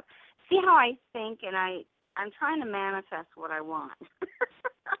saved up. See how I think, and I'm trying to manifest what I want.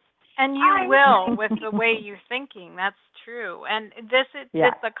 And you will with the way you're thinking. That's true. And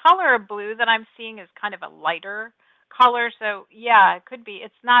it's the color of blue that I'm seeing is kind of a lighter color. So yeah, it could be.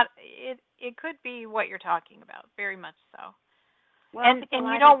 It's not. It could be what you're talking about. Very much so. Well, and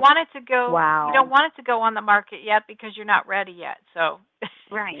you don't want it to go. Wow. You don't want it to go on the market yet because you're not ready yet. So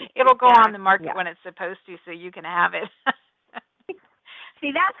right, it'll go on the market when it's supposed to, so you can have it.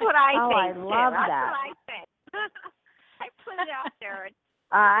 See, that's what I think. I love that's that. What I think. I put it out there.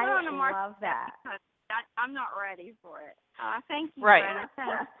 I love that. I'm not ready for it. Thank you, right. Brenda.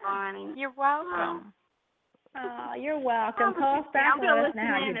 Thanks, Bonnie. You're welcome. You're welcome. Call us back and let us know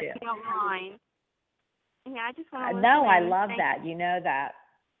how you do. If you don't mind. Yeah, I just want to listen. No, I love that. You know that.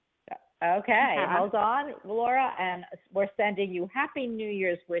 Okay, hold on, Laura, and we're sending you happy New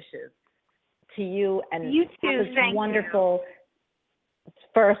Year's wishes to you and you too. Thank wonderful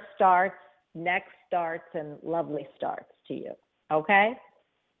first starts, next starts, and lovely starts to you. Okay?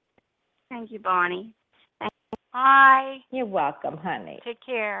 Thank you, Bonnie. Bye. You're welcome, honey. Take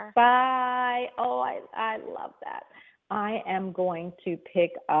care. Bye. Oh, I love that. I am going to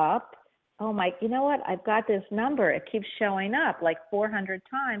pick up. Oh my! You know what? I've got this number. It keeps showing up like 400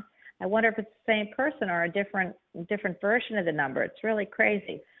 times. I wonder if it's the same person or a different version of the number. It's really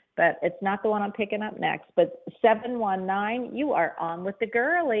crazy, but it's not the one I'm picking up next. But 719, you are on with the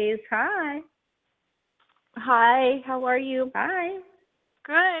girlies. Hi. Hi. How are you? Hi.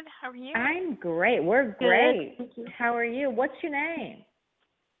 Good. How are you? I'm great. We're great. How are you? What's your name?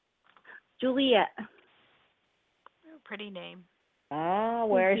 Juliet. Oh, pretty name. Oh,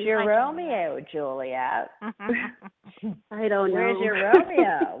 where's your Romeo, Juliet? I don't know. Where's your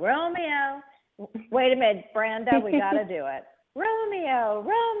Romeo? Romeo. Wait a minute, Brenda, we got to do it. Romeo,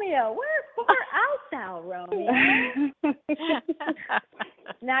 where art thou, Romeo?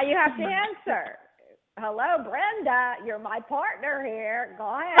 Now you have to answer. Hello, Brenda, you're my partner here.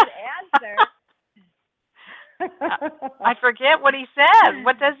 Go ahead, answer. I forget what he said.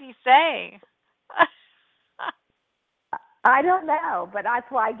 What does he say? I don't know, but that's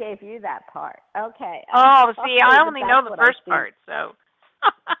why I gave you that part. Okay. Oh, see, I only know the first part, so.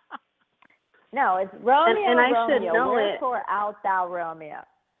 No, it's Romeo, and I Romeo. should know Wherefore art thou, Romeo?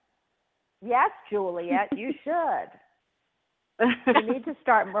 Yes, Juliet, you should. You need to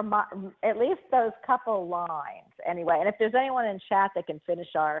start at least those couple lines anyway. And if there's anyone in chat that can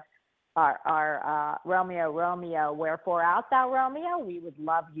finish our Romeo, wherefore art thou, Romeo, we would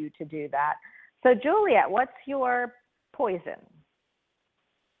love you to do that. So, Juliet, what's your poison?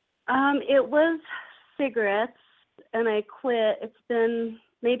 It was cigarettes, and I quit. It's been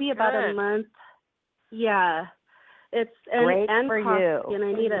maybe about a month. Yeah, it's great and for coffee, you. and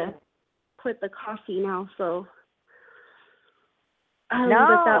I need to quit the coffee now. So, no,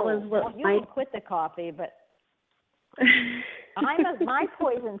 but that was what you can quit the coffee, but my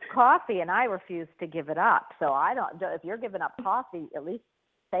poison's coffee, and I refuse to give it up. So I don't. If you're giving up coffee, at least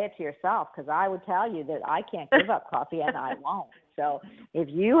say it to yourself, because I would tell you that I can't give up coffee, and I won't. So if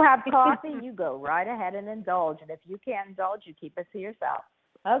you have coffee, you go right ahead and indulge. And if you can't indulge, you keep it to yourself.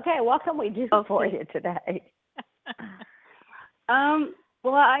 Okay, what can we do for you today?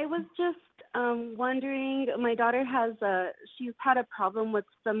 Well, I was just wondering, my daughter she's had a problem with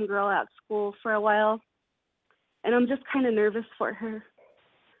some girl at school for a while, and I'm just kind of nervous for her.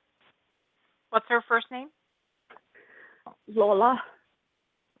 What's her first name? Lola.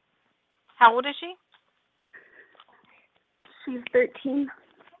 How old is she? She's 13.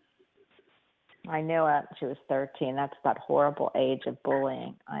 I knew it. She was 13. That's that horrible age of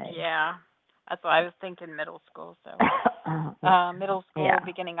bullying. Yeah, that's what I was thinking. Middle school, so middle school,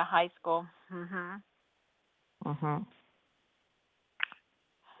 beginning of high school.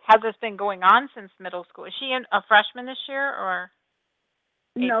 Has this been going on since middle school? Is she a freshman this year or?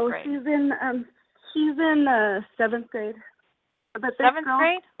 No, grade? she's in 7th grade. But 7th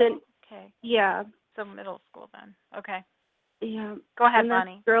grade? Okay. Yeah. So middle school then. Okay. Yeah. Go ahead, and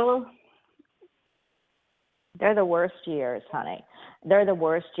Bonnie. Girl. They're the worst years, honey. They're the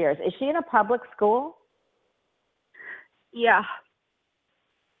worst years. Is she in a public school? Yeah.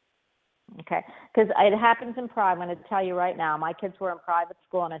 Okay. Because it happens in private. I'm going to tell you right now, my kids were in private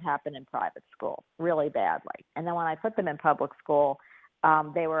school, and it happened in private school really badly. And then when I put them in public school,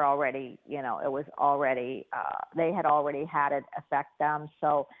 they were already, it was already, they had already had it affect them.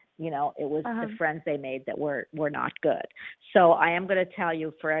 So, it was the friends they made that were not good. So I am going to tell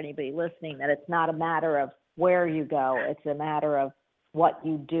you, for anybody listening, that it's not a matter of where you go. It's a matter of what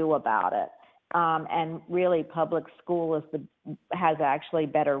you do about it. And really, public school has actually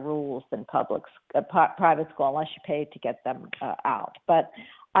better rules than private school, unless you pay to get them out. But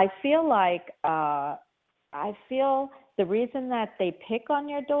I feel like the reason that they pick on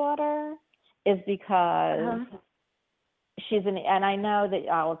your daughter is because and I know that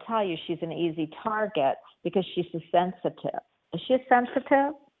I will tell you she's an easy target because she's sensitive. Is she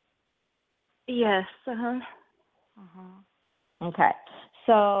sensitive? Yes. Okay.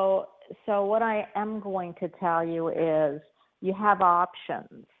 So what I am going to tell you is you have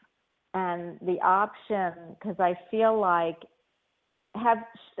options. And the option, because I feel like, has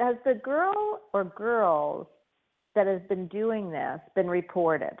the girl or girls that has been doing this been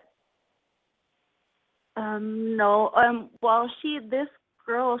reported? No. Well, this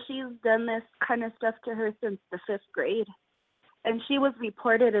girl, she's done this kind of stuff to her since the 5th grade. And she was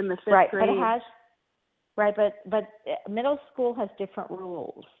reported in the 5th grade. But middle school has different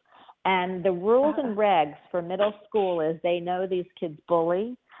rules. And the rules and regs for middle school is they know these kids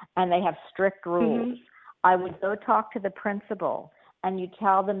bully and they have strict rules. I would go talk to the principal and you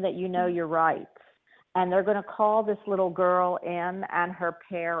tell them that you know your rights. And they're going to call this little girl in and her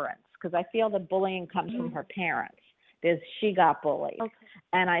parents, because I feel the bullying comes from her parents, because she got bullied. Okay.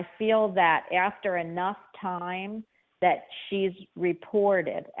 And I feel that after enough time that she's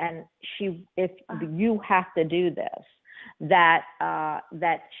reported, and if you have to do this, that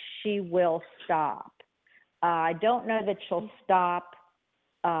she will stop. I don't know that she'll stop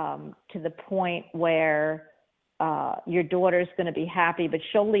to the point where your daughter's going to be happy, but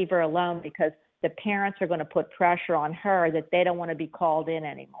she'll leave her alone because the parents are going to put pressure on her that they don't want to be called in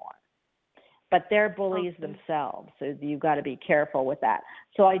anymore. But they're bullies themselves, so you've got to be careful with that.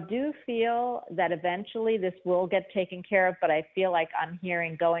 So I do feel that eventually this will get taken care of, but I feel like I'm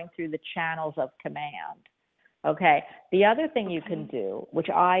hearing going through the channels of command. Okay. The other thing you can do, which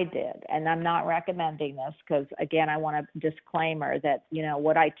I did, and I'm not recommending this because, again, I want a disclaimer that,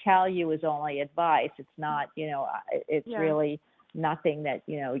 what I tell you is only advice. It's not, it's really nothing that,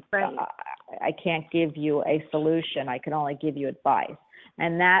 I can't give you a solution. I can only give you advice.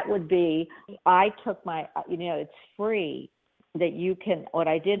 And that would be, I took it's free that you can, what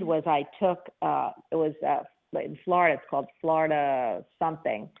I did was I took, it was in Florida, it's called Florida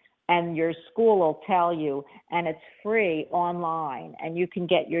something. And your school will tell you, and it's free online, and you can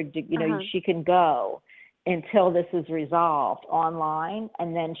get your, she can go until this is resolved online,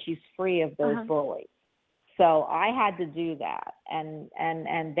 and then she's free of those bullies. So I had to do that, and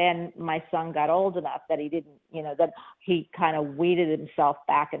then my son got old enough that he didn't, that he kind of weeded himself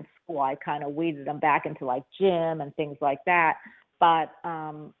back in school. I kind of weeded him back into like gym and things like that. But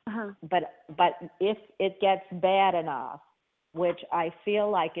if it gets bad enough, which I feel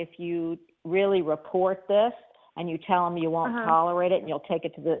like if you really report this and you tell them you won't tolerate it and you'll take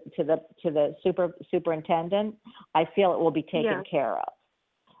it to the superintendent, I feel it will be taken care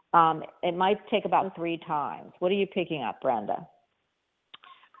of. It might take about 3 times. What are you picking up, Brenda?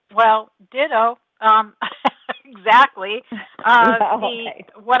 Well, ditto. Exactly.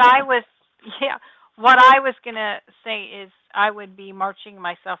 What I was gonna say is I would be marching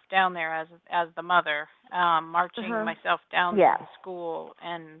myself down there as the mother, marching myself down to the school,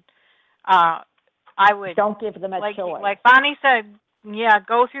 and I would don't give them a choice. Like Bonnie said,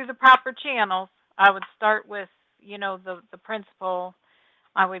 go through the proper channels. I would start with the principal.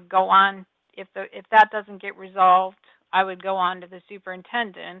 I would go on if that doesn't get resolved. I would go on to the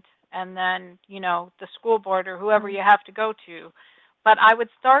superintendent, and then the school board or whoever you have to go to. But I would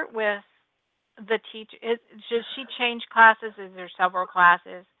start with the teacher. Does she change classes? Is there several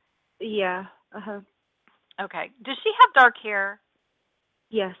classes? Yeah. Okay. Does she have dark hair?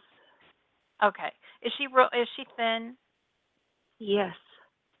 Yes. Okay. Is she thin? Yes.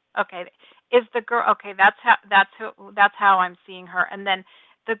 Okay. Is the girl okay? That's how I'm seeing her. And then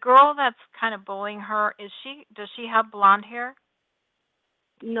the girl that's kind of bullying her, does she have blonde hair?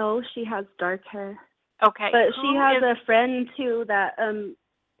 No, she has dark hair. Okay. But she has a friend too that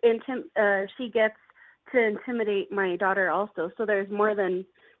she gets to intimidate my daughter also. So there's more than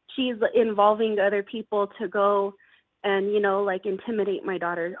she's involving other people to go and intimidate my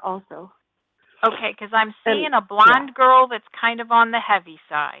daughter also. Okay, because I'm seeing a blonde girl that's kind of on the heavy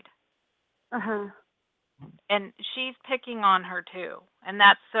side. And she's picking on her too, and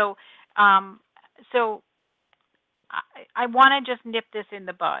that's so. So I want to just nip this in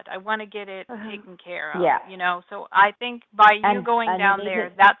the bud. I want to get it taken care of. Yeah. So I think by you going down there,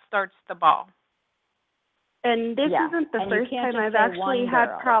 that starts the ball. And this isn't the first time I've actually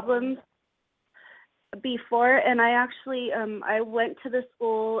had problems before, and I actually I went to the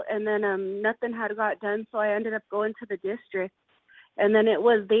school and then nothing had got done, so I ended up going to the district, And then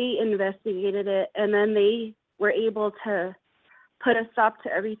they investigated it, and then they were able to put a stop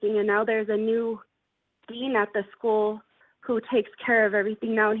to everything. And now there's a new dean at the school who takes care of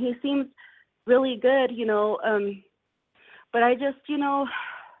everything now. And he seems really good, but I just,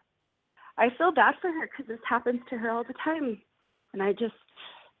 I feel bad for her because this happens to her all the time. And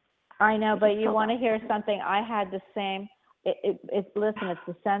I know, but you want to hear something? I had the same. Listen, it's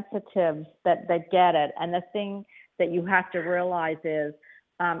the sensitives that get it. And the thing that you have to realize is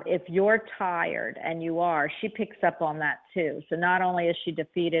if you're tired, and you are, she picks up on that too. So not only is she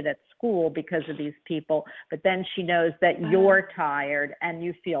defeated at school because of these people, but then she knows that you're tired and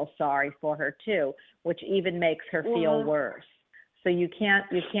you feel sorry for her too, which even makes her feel worse. So you can't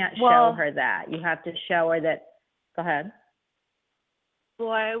show her that. You have to show her that. Go ahead.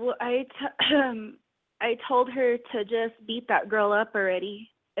 Well, I told her to just beat that girl up already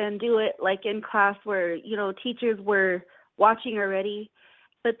and do it like in class where, teachers were watching already.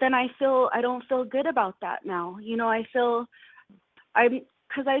 But then I don't feel good about that now. Because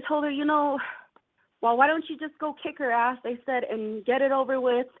I told her, well, why don't you just go kick her ass? I said, and get it over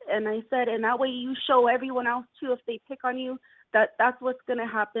with. And I said, and that way you show everyone else too, if they pick on you, that's what's going to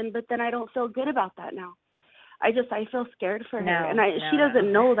happen. But then I don't feel good about that now. I feel scared for her. And she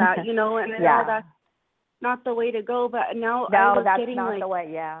doesn't know that, and I know that's not the way to go. But now that's not the way,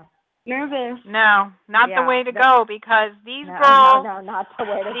 nervous. No, not the way to go, because these girls, not the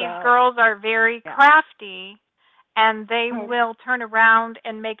way to go. These girls are very crafty, and they will turn around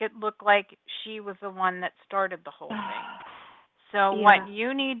and make it look like she was the one that started the whole thing. So what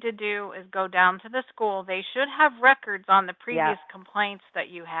you need to do is go down to the school. They should have records on the previous complaints that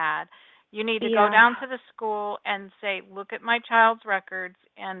you had. You need to go down to the school and say, look at my child's records,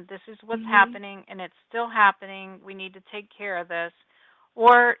 and this is what's happening, and it's still happening. We need to take care of this.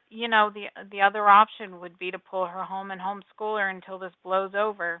 Or, the other option would be to pull her home and homeschool her until this blows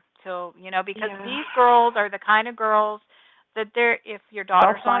over. Because these girls are the kind of girls that if your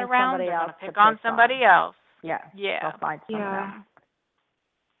daughter's not around, they're going to pick on somebody else. Yeah. They'll find somebody else.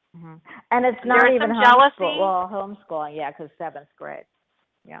 Mm-hmm. And it's not There's even some jealousy. Homeschooling, because 7th grade.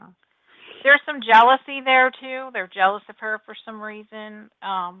 Yeah. There's some jealousy there, too. They're jealous of her for some reason.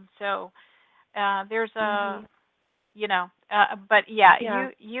 There's a... you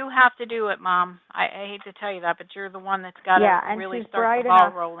have to do it, Mom. I hate to tell you that, but you're the one that's got to really start the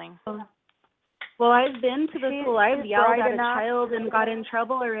ball rolling. Well, I've been to the school. I've yelled at a child and got in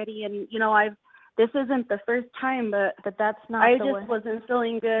trouble already, and this isn't the first time, but that's not. I just wasn't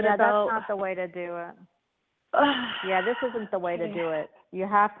feeling good about. That's not the way to do it. This isn't the way to do it. You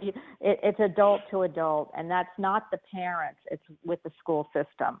have to. It's adult to adult, and that's not the parents. It's with the school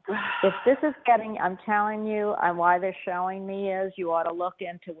system. If this is I'm telling you, and why they're showing me is you ought to look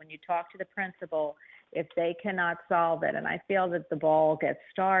into when you talk to the principal if they cannot solve it. And I feel that the ball gets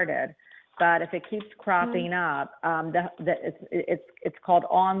started, but if it keeps cropping up, it's called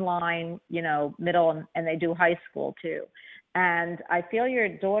online, middle, and they do high school too. And I feel your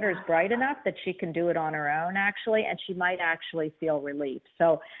daughter's bright enough that she can do it on her own, actually, and she might actually feel relief.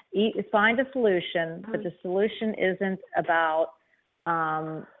 So find a solution, but the solution isn't about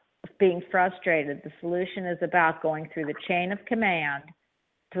being frustrated. The solution is about going through the chain of command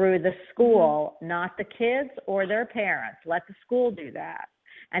through the school, not the kids or their parents. Let the school do that.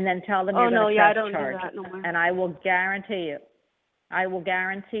 And then tell them you're going to press charge. Do that no more. And I will guarantee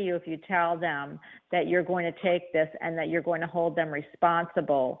you if you tell them that you're going to take this and that you're going to hold them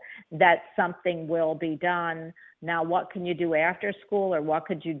responsible, that something will be done. Now, what can you do after school, or what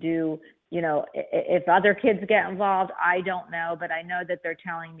could you do, if other kids get involved? I don't know, but I know that they're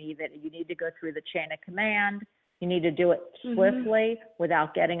telling me that you need to go through the chain of command. You need to do it swiftly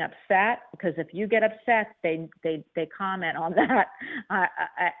without getting upset, because if you get upset, they comment on that.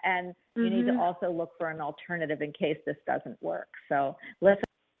 And you need to also look for an alternative in case this doesn't work. So listen,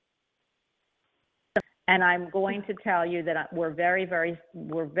 and I'm going to tell you that we're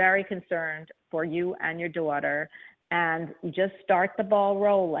very concerned for you and your daughter, and just start the ball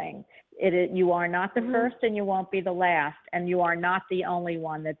rolling. You are not the first, and you won't be the last, and you are not the only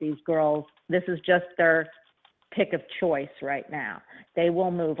one that these girls, this is just their pick of choice right now. They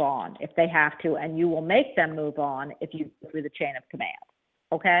will move on if they have to, and you will make them move on if you go through the chain of command.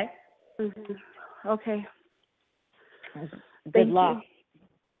 Okay? Okay. Good luck.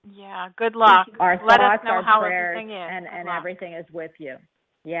 Yeah, good luck. Let us know how everything is. And everything is with you.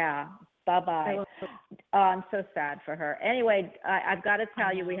 Yeah. Bye-bye. I'm so sad for her. Anyway, I've got to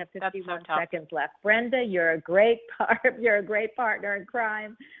tell you, we have 51 seconds left. Brenda, you're a great partner in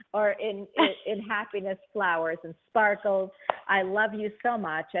crime, or in happiness, flowers, and sparkles. I love you so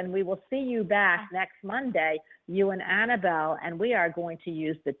much, and we will see you back next Monday, you and Annabelle, and we are going to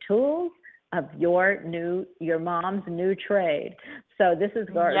use the tools of your mom's new trade. So this is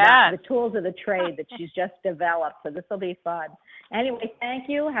the tools of the trade that she's just developed. So this will be fun. Anyway, thank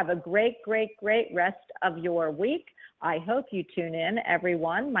you. Have a great, great, great rest of your week. I hope you tune in,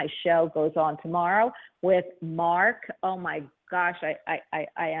 everyone. My show goes on tomorrow with Mark. Oh my gosh,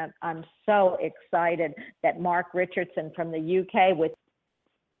 I'm so excited that Mark Richardson from the UK with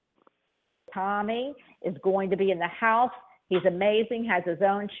Tommy is going to be in the house. He's amazing, has his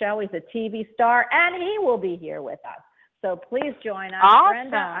own show. He's a TV star, and he will be here with us. So please join us. Awesome.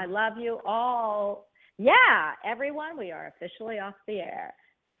 Brenda, I love you all. Yeah, everyone, we are officially off the air.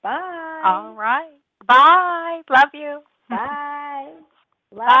 Bye. All right. Bye. Love you. Bye.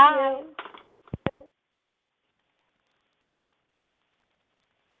 Love Bye. you.